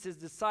treats his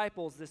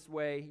disciples this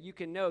way, you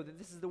can know that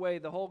this is the way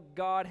the whole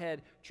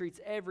Godhead treats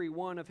every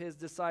one of his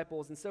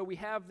disciples. And so we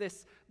have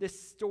this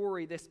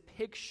story, this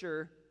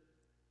picture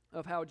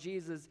of how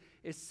Jesus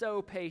is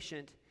so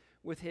patient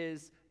with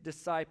his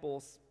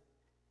disciples.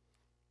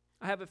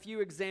 I have a few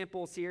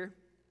examples here.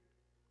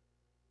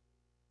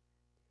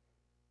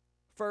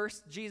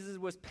 First, Jesus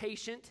was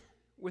patient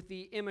with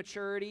the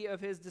immaturity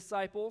of his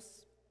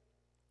disciples.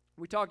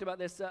 We talked about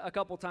this a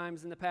couple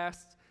times in the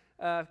past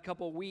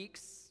couple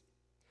weeks.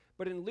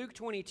 But in Luke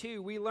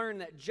 22, we learn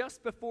that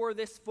just before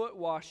this foot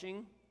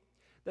washing,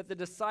 that the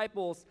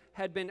disciples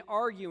had been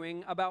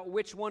arguing about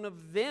which one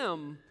of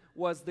them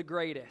was the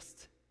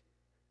greatest.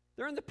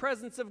 They're in the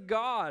presence of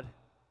God.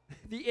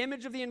 The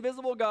image of the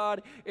invisible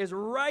God is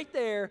right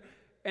there,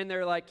 and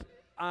they're like,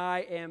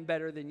 I am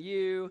better than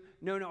you.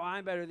 No,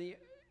 I'm better than you.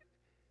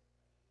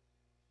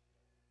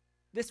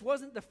 This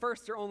wasn't the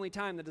first or only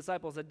time the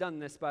disciples had done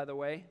this, by the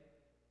way.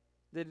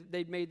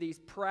 They'd made these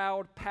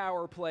proud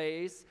power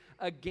plays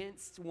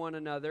against one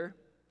another.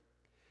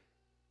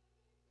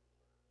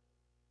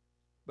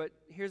 But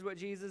here's what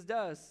Jesus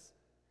does.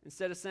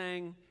 Instead of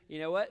saying, you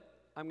know what,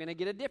 I'm going to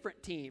get a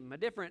different team, a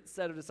different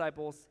set of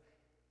disciples,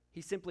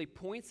 he simply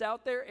points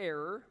out their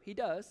error. He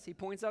does. He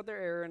points out their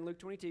error in Luke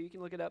 22. You can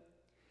look it up.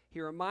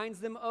 He reminds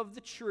them of the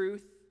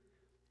truth,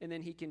 and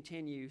then he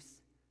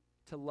continues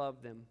to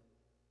love them.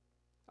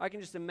 I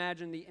can just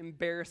imagine the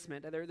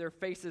embarrassment, their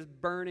faces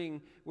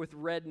burning with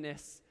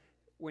redness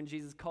when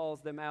Jesus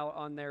calls them out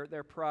on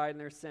their pride and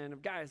their sin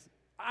of, guys,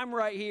 I'm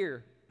right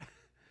here.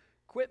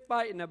 Quit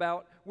fighting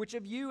about which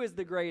of you is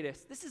the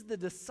greatest. This is the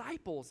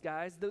disciples,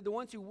 guys, the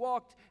ones who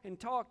walked and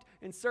talked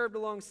and served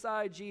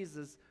alongside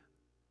Jesus.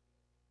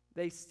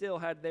 They still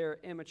had their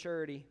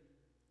immaturity.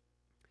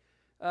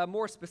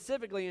 More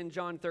specifically in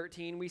John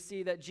 13, we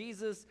see that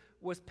Jesus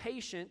was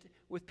patient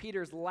with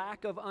Peter's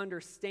lack of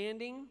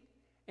understanding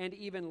and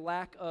even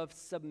lack of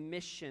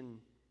submission.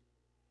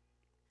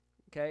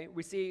 Okay,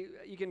 we see,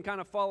 you can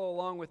kind of follow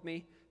along with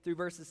me through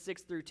verses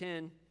 6 through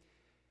 10.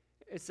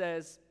 It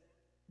says,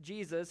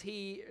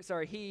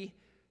 he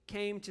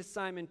came to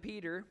Simon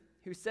Peter,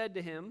 who said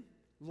to him,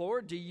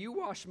 Lord, do you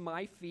wash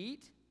my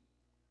feet?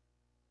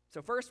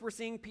 So first we're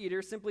seeing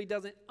Peter simply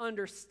doesn't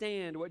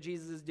understand what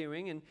Jesus is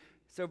doing. And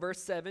so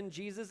verse 7,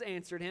 Jesus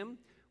answered him,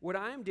 what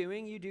I am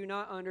doing you do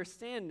not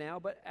understand now,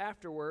 but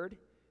afterward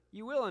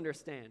you will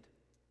understand.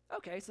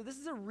 Okay, so this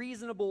is a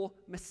reasonable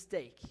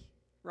mistake,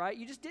 right?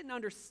 You just didn't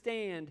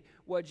understand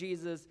what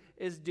Jesus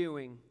is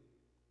doing.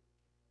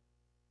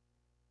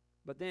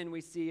 But then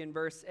we see in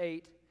verse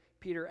 8,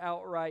 Peter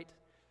outright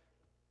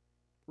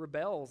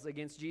rebels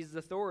against Jesus'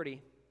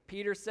 authority.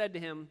 Peter said to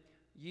him,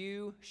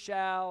 you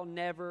shall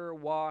never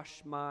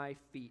wash my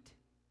feet.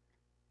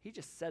 He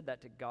just said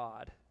that to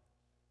God.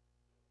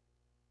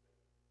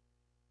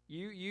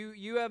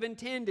 You have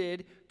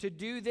intended to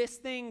do this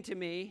thing to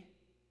me.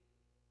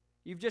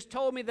 You've just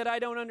told me that I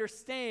don't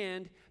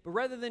understand, but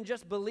rather than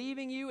just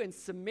believing you and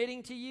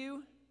submitting to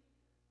you,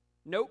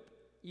 nope,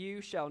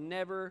 you shall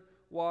never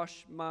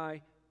wash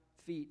my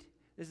feet.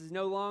 This is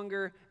no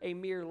longer a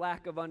mere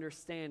lack of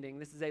understanding.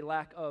 This is a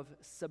lack of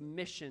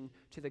submission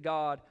to the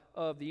God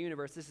of the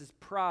universe. This is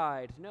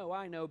pride. No,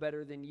 I know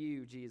better than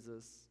you,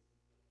 Jesus.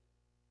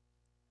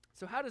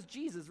 So how does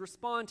Jesus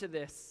respond to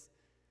this?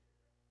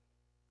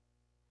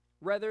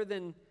 Rather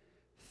than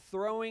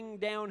throwing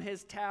down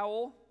his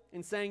towel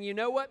and saying, you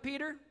know what,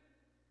 Peter?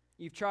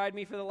 You've tried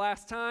me for the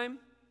last time.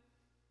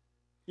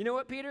 You know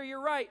what, Peter?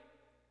 You're right.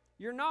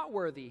 You're not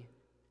worthy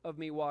of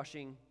me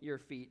washing your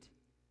feet.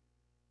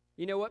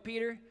 You know what,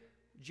 Peter?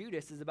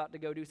 Judas is about to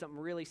go do something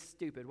really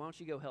stupid. Why don't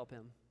you go help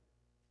him?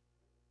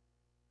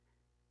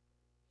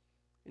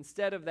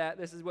 Instead of that,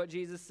 this is what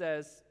Jesus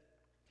says,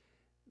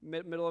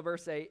 middle of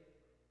verse 8.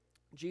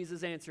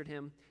 Jesus answered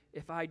him,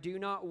 "If I do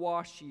not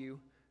wash you,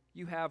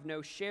 you have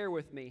no share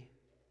with me."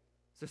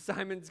 So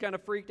Simon's kind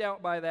of freaked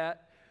out by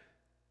that.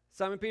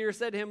 Simon Peter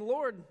said to him,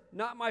 "Lord,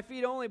 not my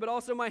feet only, but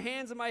also my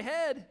hands and my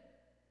head."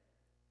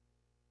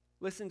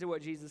 Listen to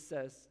what Jesus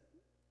says.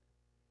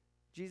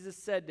 Jesus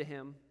said to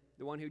him,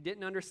 the one who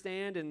didn't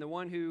understand and the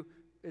one who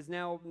is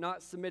now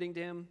not submitting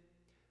to him,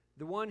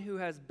 "The one who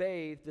has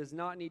bathed does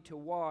not need to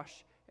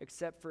wash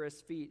except for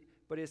his feet,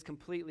 but is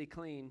completely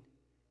clean.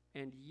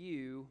 And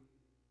you,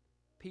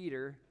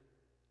 Peter,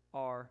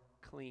 are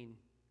clean."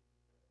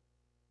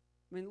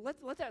 I mean,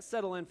 let that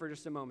settle in for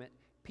just a moment.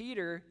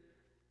 Peter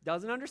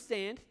doesn't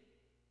understand.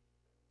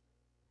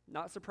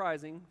 Not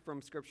surprising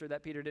from Scripture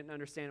that Peter didn't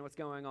understand what's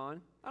going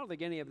on. I don't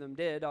think any of them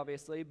did,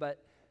 obviously,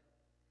 but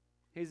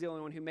he's the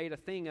only one who made a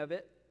thing of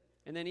it.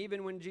 And then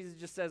even when Jesus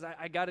just says,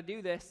 I got to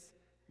do this,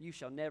 "You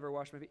shall never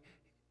wash my feet,"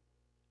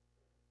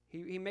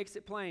 he makes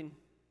it plain.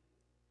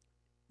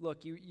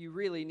 Look, you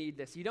really need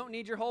this. You don't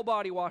need your whole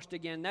body washed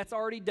again. That's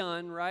already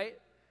done, right?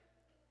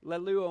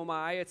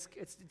 Leluomai,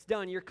 it's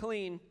done. You're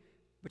clean.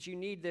 But you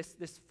need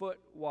this foot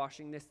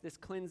washing, this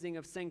cleansing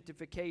of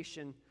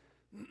sanctification.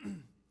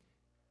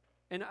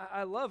 And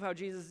I love how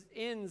Jesus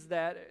ends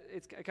that.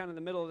 It's kind of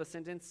the middle of the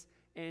sentence.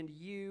 "And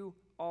you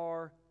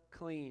are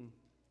clean."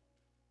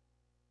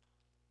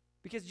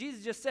 Because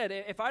Jesus just said,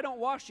 if I don't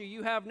wash you,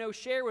 you have no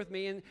share with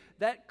me. And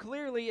that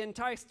clearly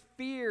enticed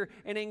fear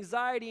and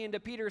anxiety into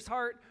Peter's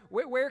heart.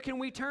 Where can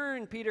we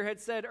turn, Peter had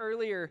said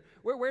earlier.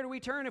 Where do we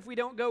turn if we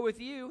don't go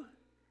with you?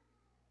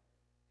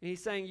 And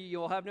he's saying,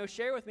 you'll have no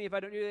share with me if I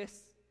don't do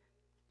this.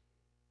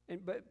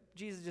 But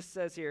Jesus just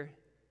says here,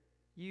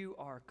 you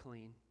are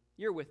clean.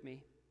 You're with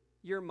me.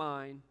 You're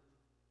mine.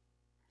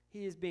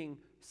 He is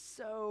being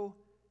so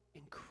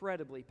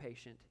incredibly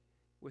patient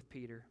with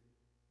Peter.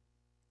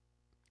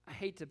 I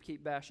hate to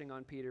keep bashing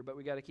on Peter, but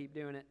we got to keep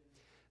doing it.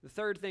 The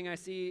third thing I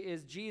see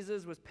is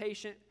Jesus was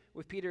patient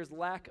with Peter's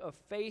lack of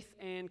faith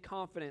and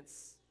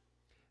confidence.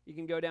 You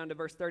can go down to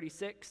verse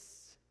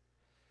 36.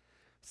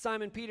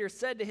 Simon Peter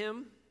said to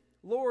him,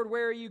 "Lord,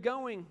 where are you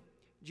going?"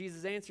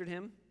 Jesus answered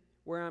him,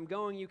 "Where I'm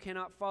going you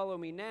cannot follow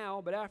me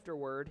now, but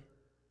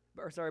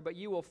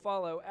you will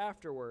follow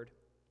afterward."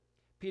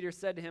 Peter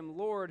said to him,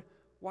 "Lord,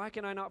 why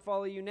can I not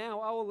follow you now?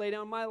 I will lay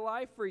down my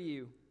life for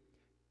you."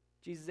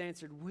 Jesus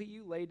answered, "Will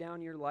you lay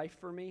down your life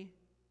for me?"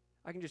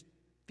 I can just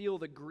feel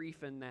the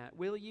grief in that.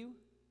 Will you?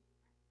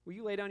 Will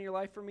you lay down your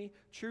life for me?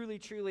 "Truly,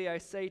 truly, I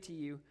say to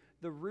you,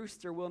 the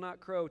rooster will not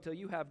crow till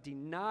you have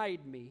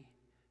denied me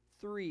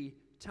 3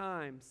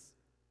 times.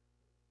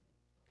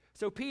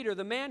 So Peter,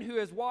 the man who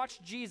has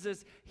watched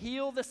Jesus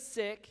heal the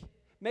sick,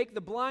 make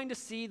the blind to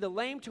see, the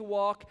lame to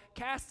walk,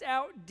 cast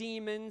out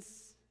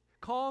demons,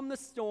 calm the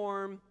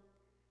storm,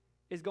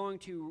 is going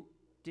to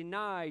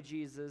deny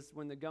Jesus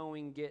when the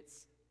going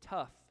gets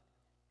tough.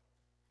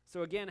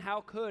 So again,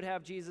 how could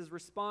have Jesus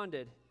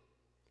responded?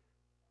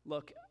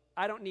 "Look,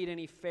 I don't need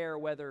any fair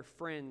weather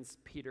friends,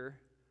 Peter.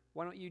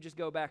 Why don't you just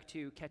go back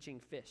to catching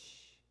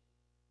fish?"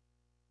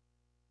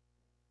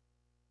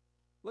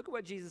 Look at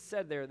what Jesus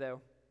said there,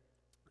 though.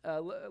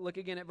 Look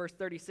again at verse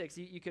 36.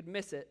 You could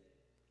miss it.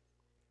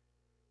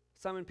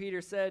 Simon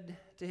Peter said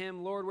to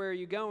him, "Lord, where are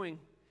you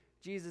going?"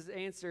 Jesus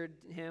answered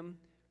him,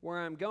 "Where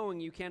I'm going,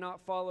 you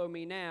cannot follow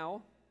me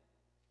now,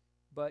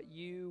 but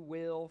you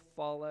will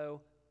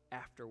follow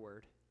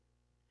afterward."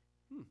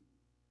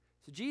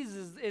 So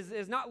Jesus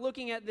is not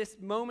looking at this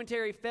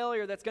momentary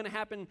failure that's going to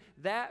happen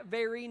that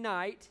very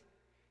night.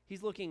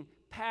 He's looking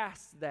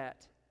past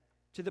that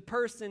to the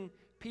person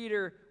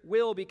Peter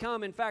will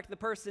become. In fact, the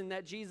person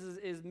that Jesus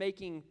is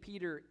making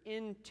Peter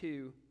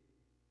into.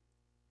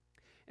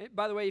 And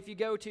by the way, if you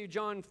go to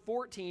John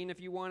 14, if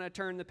you want to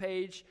turn the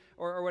page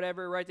or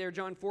whatever, right there,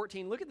 John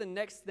 14, look at the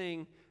next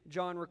thing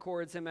John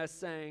records him as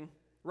saying.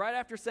 Right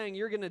after saying,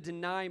 "You're going to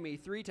deny me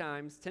 3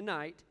 times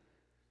tonight,"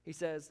 he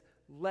says,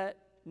 "Let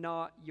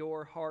not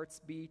your hearts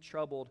be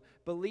troubled.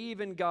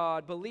 Believe in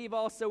God. Believe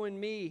also in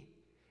me.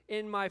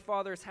 In my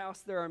Father's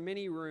house there are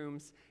many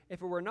rooms.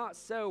 If it were not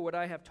so, would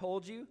I have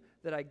told you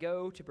that I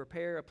go to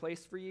prepare a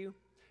place for you?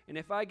 And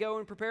if I go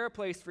and prepare a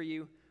place for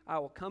you, I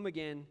will come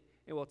again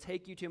and will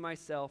take you to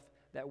myself,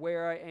 that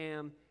where I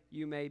am,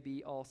 you may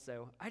be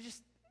also."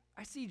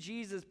 I see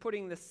Jesus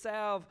putting the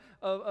salve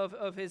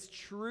of his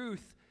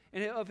truth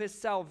and of his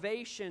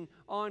salvation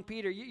on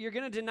Peter. You're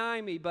going to deny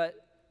me,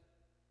 but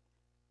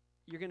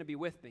you're going to be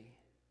with me.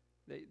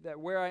 That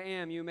where I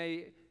am, you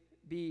may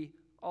be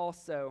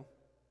also.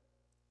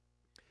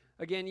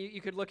 Again, you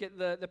could look at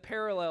the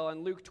parallel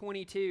in Luke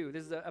 22.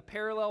 This is a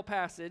parallel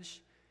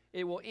passage.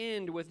 It will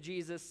end with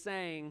Jesus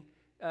saying,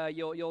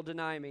 you'll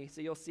deny me. So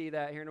you'll see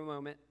that here in a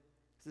moment.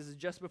 So this is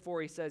just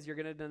before he says, "You're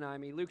going to deny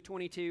me." Luke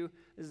 22,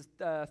 this is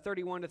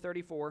 31 to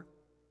 34.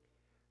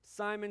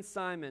 "Simon,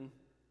 Simon,"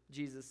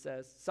 Jesus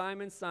says,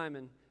 "Simon,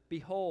 Simon,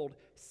 behold,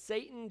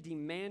 Satan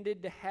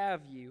demanded to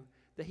have you,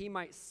 that he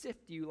might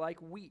sift you like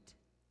wheat.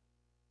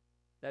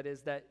 That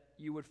is, that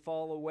you would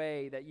fall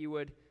away, that you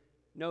would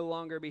no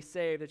longer be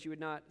saved, that you would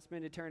not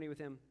spend eternity with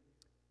him.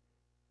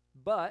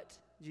 But,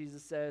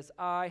 Jesus says,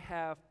 I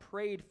have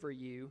prayed for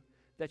you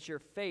that your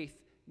faith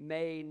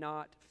may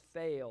not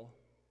fail.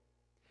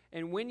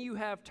 And when you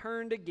have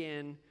turned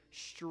again,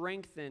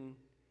 strengthen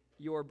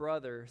your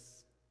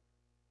brothers.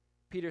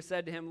 Peter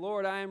said to him,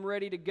 Lord, I am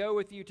ready to go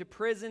with you to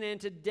prison and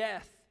to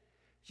death.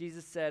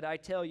 Jesus said, I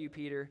tell you,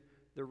 Peter,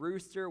 the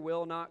rooster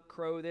will not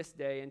crow this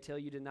day until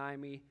you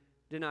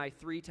deny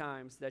 3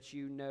 times that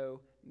you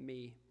know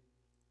me.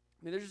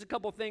 I mean, there's just a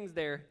couple things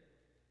there.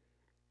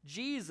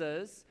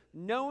 Jesus,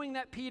 knowing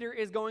that Peter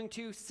is going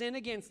to sin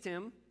against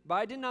him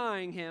by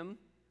denying him,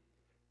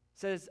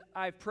 says,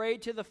 I've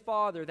prayed to the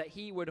Father that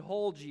he would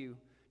hold you,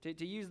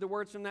 to use the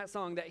words from that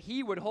song, that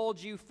he would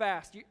hold you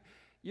fast.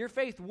 Your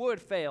faith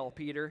would fail,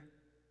 Peter,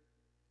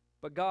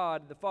 but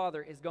God, the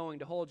Father, is going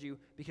to hold you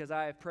because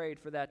I have prayed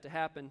for that to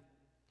happen.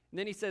 And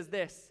then he says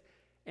this,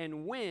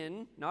 and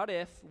when, not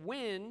if,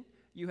 when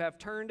you have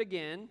turned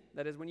again,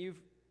 that is when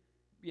you've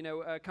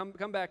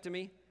come back to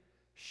me,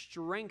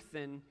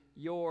 strengthen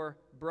your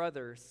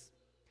brothers.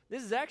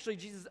 This is actually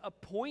Jesus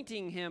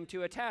appointing him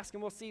to a task,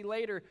 and we'll see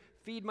later,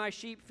 feed my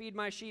sheep,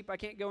 I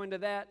can't go into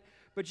that.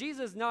 But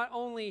Jesus not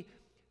only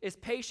is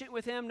patient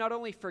with him, not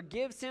only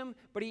forgives him,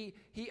 but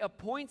he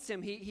appoints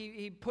him,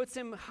 he puts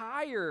him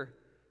higher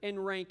in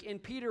rank,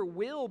 and Peter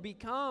will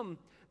become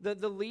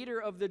the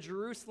leader of the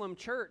Jerusalem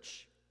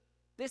church.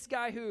 This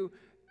guy who,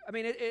 I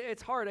mean,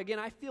 it's hard. Again,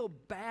 I feel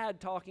bad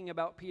talking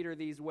about Peter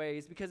these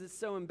ways because it's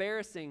so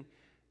embarrassing.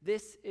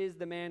 This is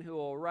the man who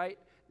will write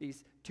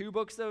these 2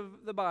 books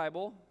of the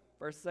Bible,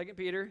 1st and 2nd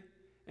Peter,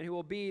 and who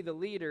will be the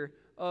leader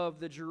of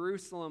the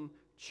Jerusalem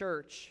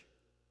church.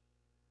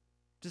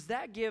 Does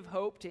that give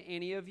hope to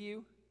any of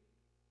you?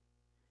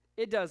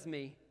 It does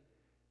me.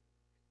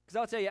 Because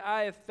I'll tell you,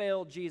 I have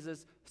failed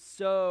Jesus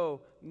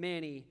so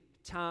many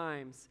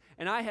times.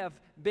 And I have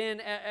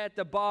been at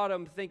the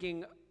bottom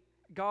thinking,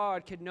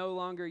 God could no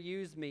longer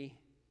use me.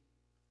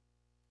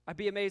 I'd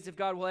be amazed if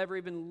God will ever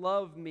even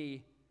love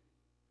me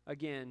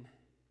again.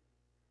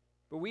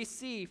 But we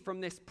see from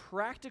this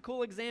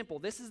practical example,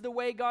 this is the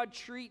way God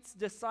treats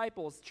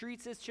disciples,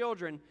 treats his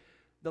children.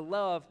 The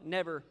love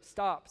never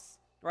stops,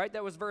 right?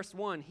 That was verse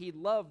 1. He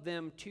loved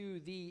them to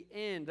the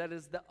end. That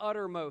is the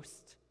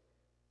uttermost.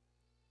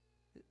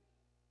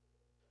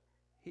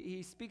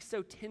 He speaks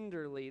so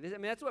tenderly. I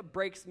mean, that's what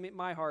breaks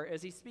my heart,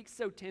 as he speaks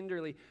so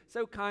tenderly,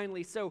 so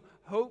kindly, so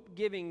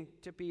hope-giving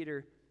to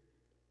Peter,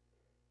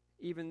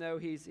 even though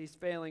he's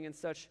failing in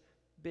such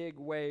big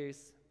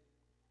ways.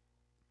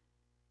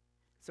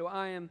 So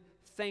I am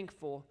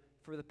thankful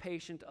for the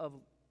patient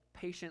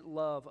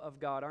love of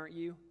God, aren't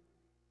you?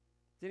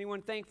 Is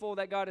anyone thankful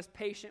that God is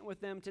patient with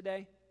them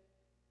today?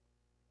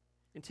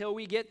 Until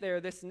we get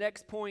there, this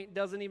next point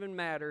doesn't even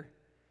matter.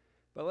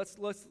 But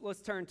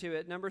let's turn to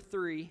it. Number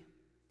 3,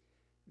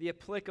 the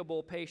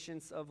applicable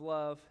patience of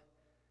love.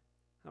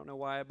 I don't know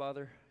why I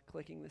bother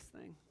clicking this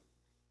thing.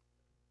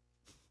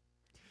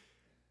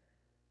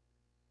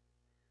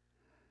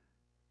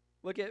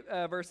 Look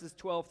at verses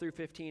 12 through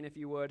 15, if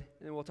you would,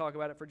 and then we'll talk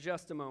about it for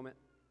just a moment.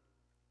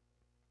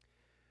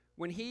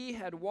 When he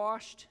had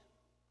washed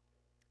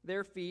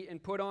their feet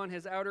and put on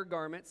his outer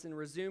garments and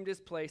resumed his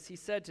place, he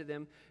said to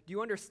them, "Do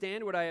you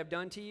understand what I have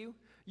done to you?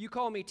 You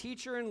call me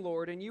teacher and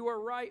Lord, and you are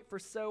right, for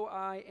so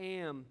I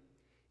am.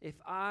 If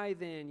I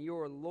then,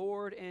 your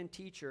Lord and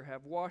teacher,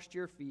 have washed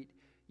your feet,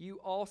 you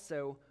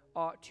also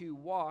ought to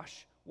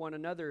wash one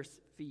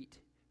another's feet.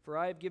 For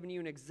I have given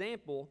you an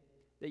example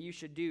that you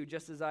should do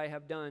just as I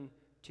have done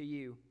to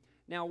you."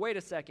 Now, wait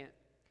a second.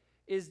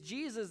 Is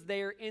Jesus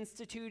there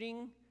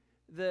instituting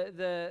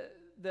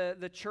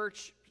the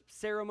church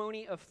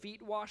ceremony of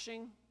feet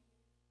washing?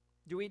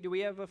 Do we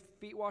have a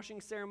feet washing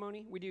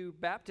ceremony? We do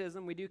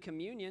baptism, we do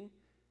communion.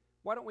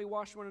 Why don't we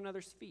wash one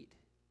another's feet?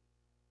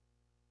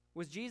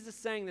 Was Jesus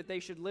saying that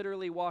they should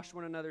literally wash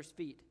one another's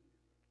feet?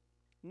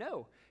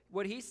 No.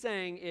 What he's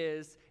saying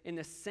is, in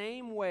the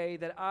same way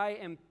that I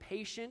am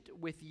patient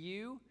with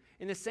you,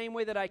 in the same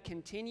way that I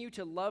continue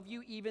to love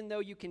you, even though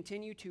you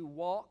continue to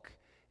walk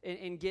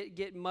and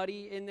get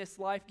muddy in this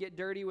life, get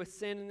dirty with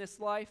sin in this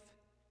life,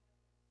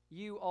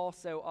 you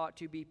also ought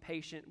to be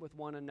patient with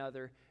one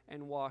another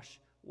and wash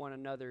one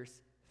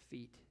another's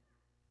feet.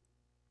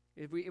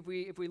 If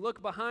we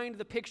look behind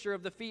the picture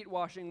of the feet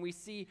washing, we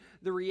see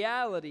the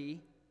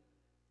reality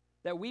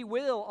that we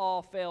will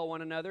all fail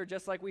one another,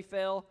 just like we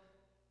fail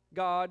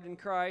God and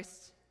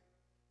Christ.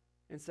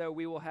 And so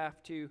we will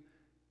have to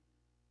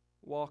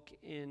walk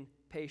in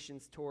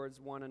patience towards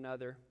one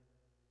another.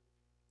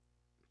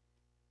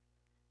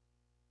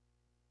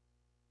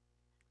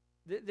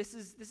 This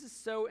is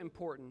so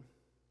important.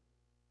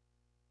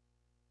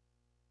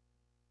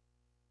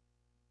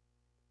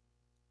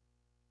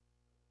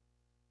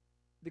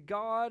 The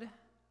God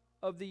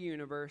of the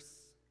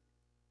universe,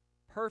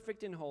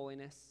 perfect in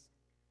holiness,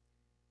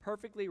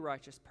 perfectly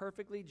righteous,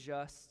 perfectly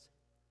just,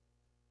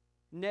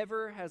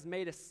 never has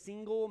made a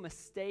single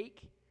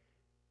mistake,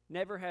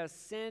 never has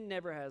sinned,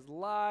 never has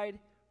lied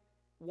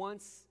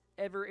once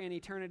ever in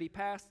eternity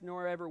past,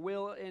 nor ever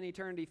will in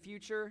eternity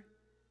future,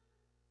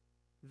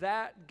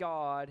 that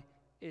God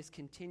is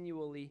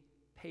continually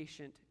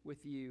patient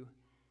with you.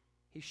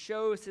 He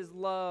shows his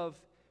love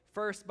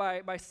first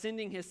by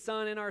sending his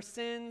Son in our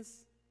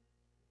sins.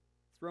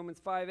 It's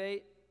Romans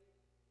 5:8.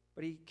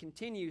 But he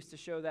continues to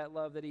show that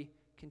love, that he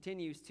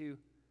continues to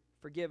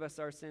forgive us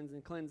our sins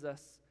and cleanse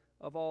us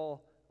of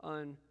all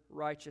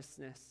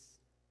unrighteousness.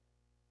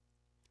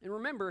 And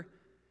remember,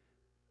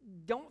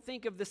 don't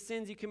think of the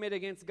sins you commit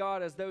against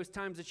God as those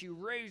times that you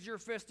raise your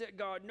fist at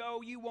God.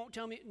 No, you won't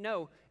tell me.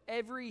 No,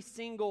 every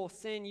single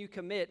sin you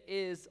commit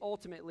is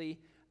ultimately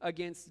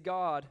against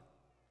God.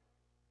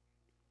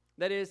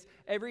 That is,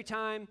 every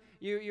time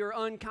you're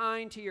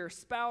unkind to your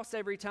spouse,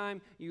 every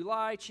time you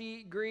lie,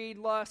 cheat, greed,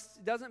 lust,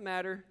 it doesn't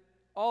matter.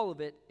 All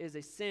of it is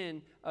a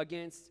sin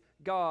against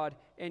God,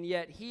 and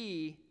yet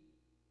he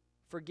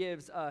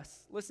forgives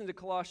us. Listen to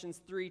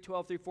Colossians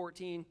 3:12 through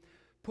 14.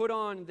 Put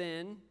on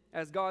then,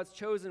 as God's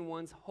chosen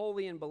ones,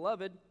 holy and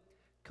beloved,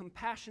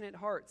 compassionate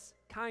hearts,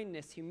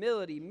 kindness,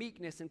 humility,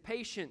 meekness, and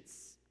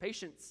patience,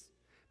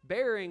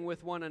 bearing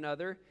with one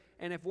another,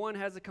 and if one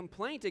has a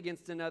complaint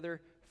against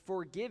another,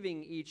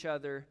 forgiving each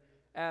other,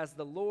 as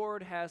the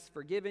Lord has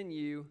forgiven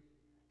you,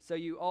 so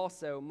you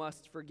also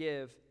must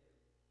forgive.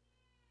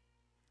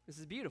 This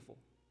is beautiful.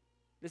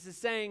 This is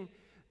saying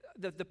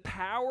that the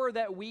power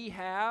that we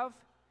have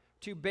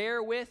to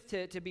bear with,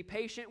 to be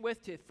patient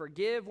with, to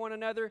forgive one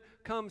another,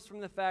 comes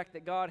from the fact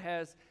that God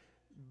has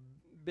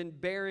been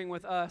bearing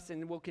with us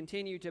and will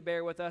continue to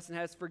bear with us and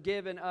has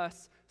forgiven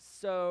us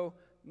so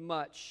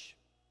much.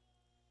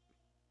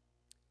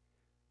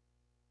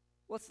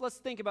 Let's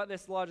think about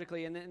this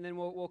logically, and then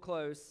we'll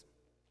close.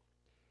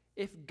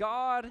 If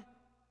God,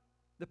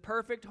 the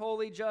perfect,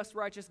 holy, just,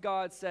 righteous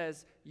God,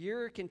 says,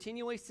 you're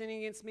continually sinning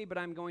against me, but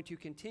I'm going to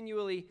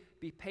continually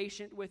be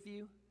patient with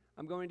you,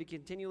 I'm going to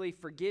continually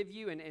forgive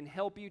you and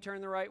help you turn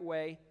the right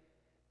way,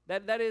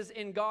 that is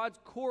in God's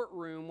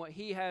courtroom what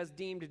he has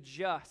deemed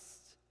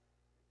just.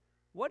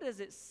 What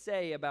does it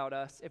say about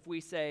us if we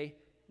say,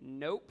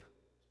 nope,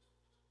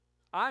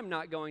 I'm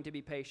not going to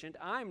be patient,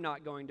 I'm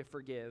not going to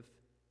forgive?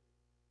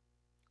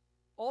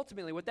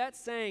 Ultimately, what that's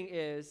saying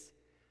is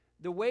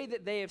the way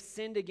that they have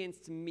sinned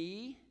against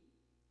me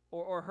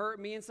or hurt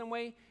me in some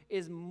way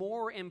is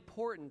more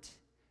important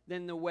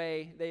than the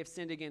way they have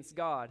sinned against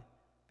God.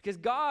 Because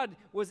God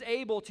was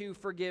able to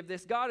forgive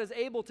this. God is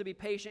able to be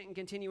patient and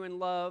continue in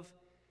love.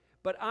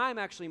 But I'm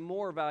actually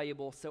more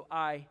valuable, so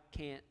I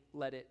can't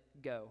let it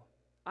go.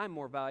 I'm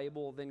more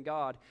valuable than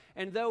God.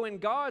 And though in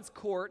God's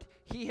court,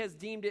 he has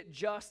deemed it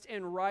just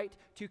and right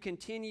to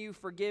continue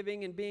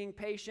forgiving and being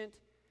patient,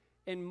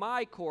 in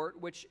my court,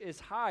 which is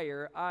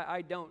higher,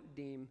 I don't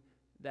deem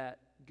that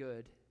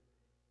good.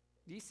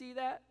 Do you see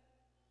that?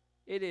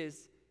 It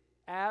is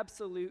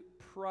absolute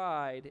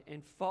pride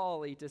and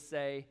folly to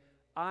say,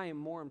 I am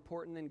more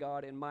important than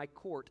God and my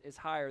court is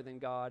higher than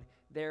God.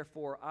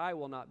 Therefore, I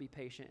will not be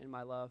patient in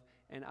my love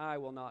and I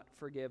will not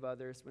forgive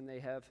others when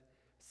they have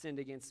sinned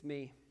against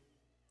me.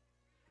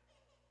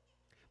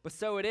 But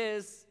so it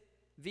is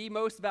the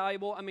most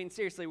valuable. I mean,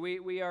 seriously,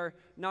 we are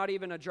not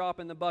even a drop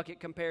in the bucket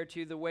compared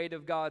to the weight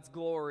of God's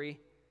glory.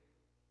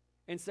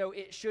 And so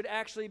it should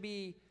actually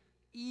be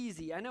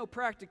easy. I know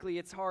practically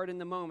it's hard in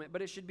the moment,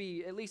 but it should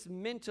be at least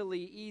mentally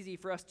easy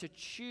for us to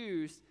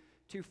choose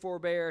to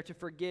forbear, to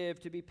forgive,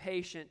 to be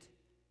patient,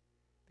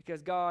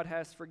 because God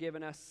has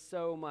forgiven us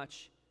so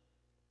much.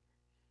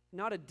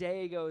 Not a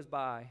day goes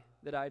by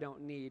that I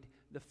don't need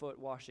the foot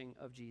washing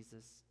of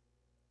Jesus.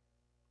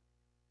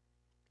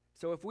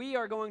 So if we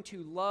are going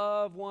to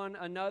love one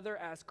another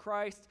as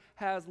Christ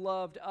has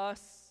loved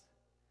us,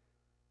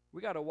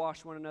 we got to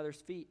wash one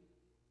another's feet.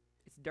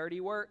 It's dirty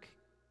work,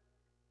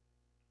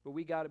 but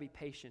we got to be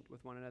patient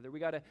with one another. We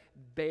got to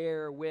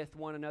bear with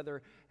one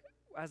another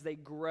as they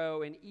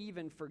grow and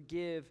even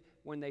forgive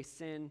when they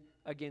sin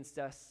against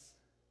us.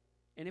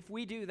 And if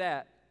we do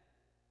that,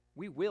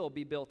 we will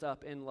be built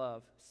up in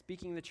love.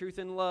 Speaking the truth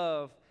in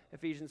love,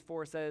 Ephesians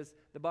 4 says,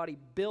 the body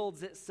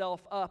builds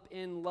itself up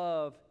in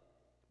love.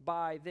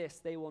 By this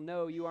they will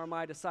know you are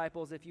my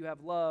disciples if you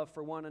have love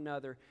for one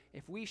another.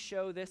 If we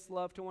show this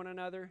love to one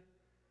another,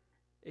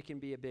 it can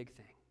be a big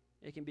thing.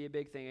 It can be a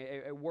big thing,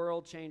 a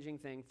world-changing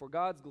thing for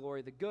God's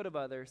glory, the good of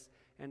others,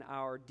 and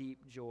our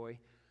deep joy.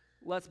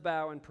 Let's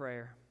bow in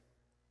prayer.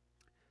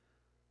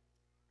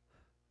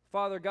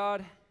 Father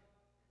God,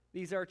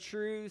 these are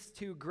truths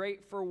too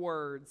great for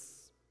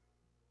words,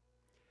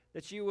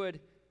 that you would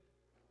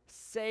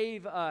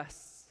save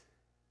us,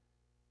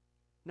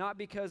 not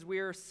because we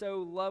are so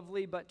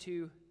lovely, but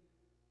to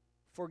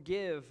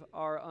forgive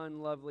our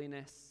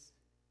unloveliness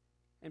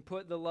and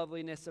put the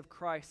loveliness of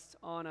Christ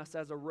on us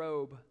as a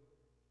robe.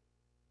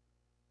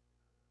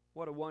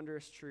 What a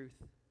wondrous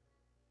truth.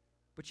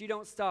 But you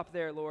don't stop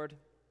there, Lord.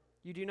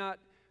 You do not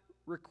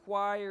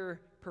require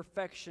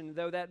perfection,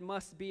 though that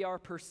must be our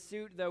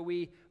pursuit, though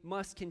we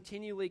must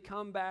continually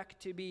come back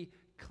to be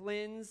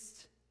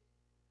cleansed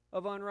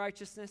of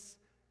unrighteousness.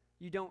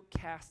 You don't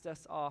cast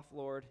us off,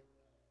 Lord,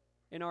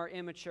 in our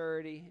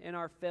immaturity, in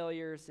our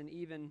failures, and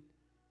even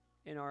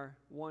in our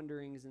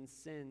wanderings and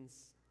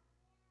sins.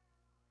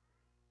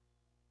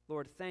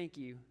 Lord, thank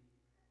you.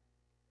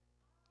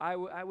 I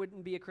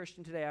wouldn't be a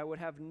Christian today. I would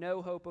have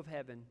no hope of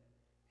heaven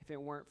if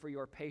it weren't for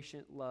your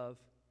patient love.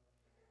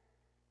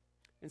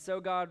 And so,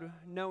 God,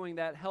 knowing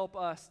that, help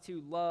us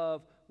to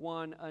love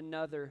one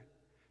another,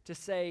 to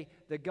say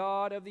the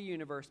God of the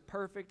universe,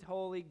 perfect,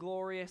 holy,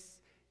 glorious,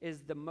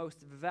 is the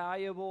most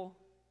valuable,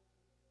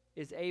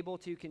 is able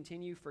to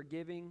continue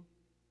forgiving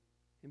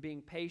and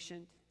being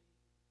patient,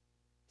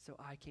 so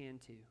I can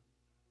too.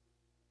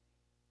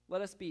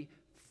 Let us be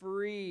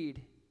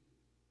freed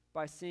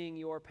by seeing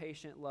your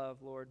patient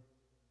love, Lord.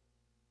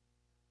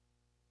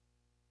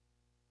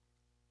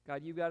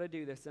 God, you've got to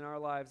do this in our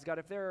lives. God,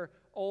 if there are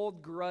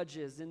old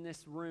grudges in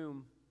this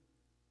room,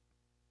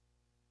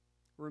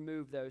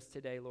 remove those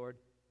today, Lord.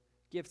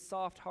 Give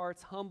soft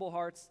hearts, humble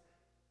hearts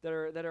that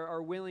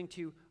are willing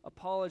to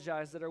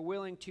apologize, that are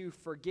willing to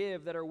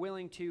forgive, that are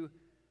willing to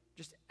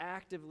just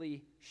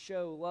actively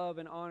show love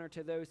and honor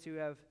to those who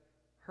have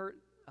hurt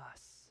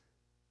us.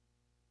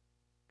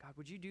 God,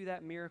 would you do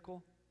that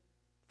miracle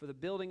for the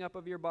building up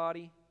of your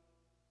body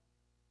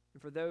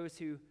and for those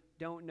who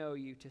don't know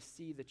you to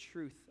see the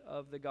truth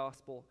of the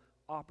gospel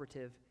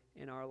operative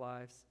in our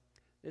lives?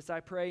 This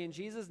I pray in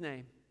Jesus'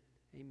 name.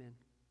 Amen.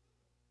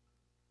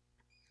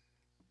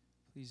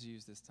 Please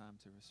use this time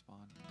to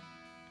respond.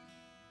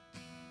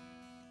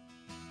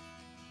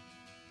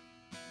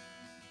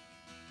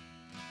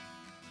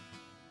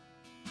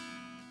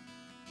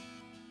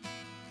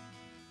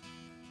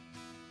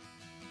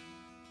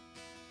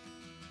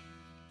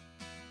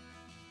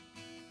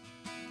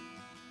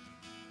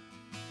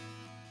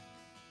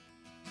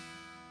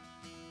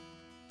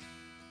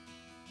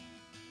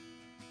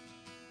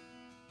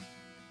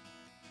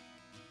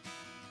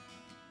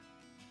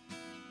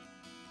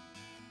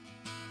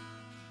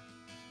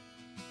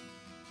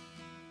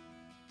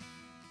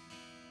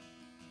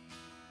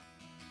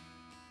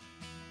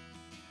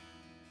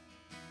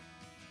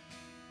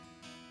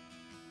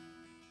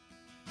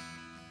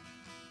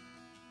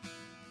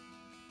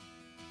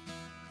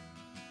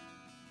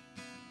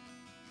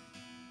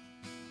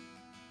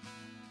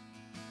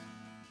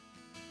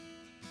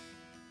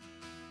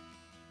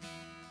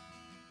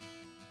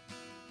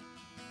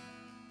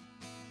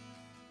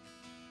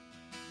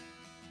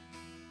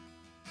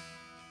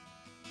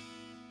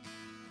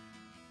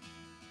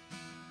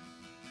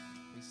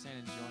 Stand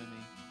and join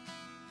me.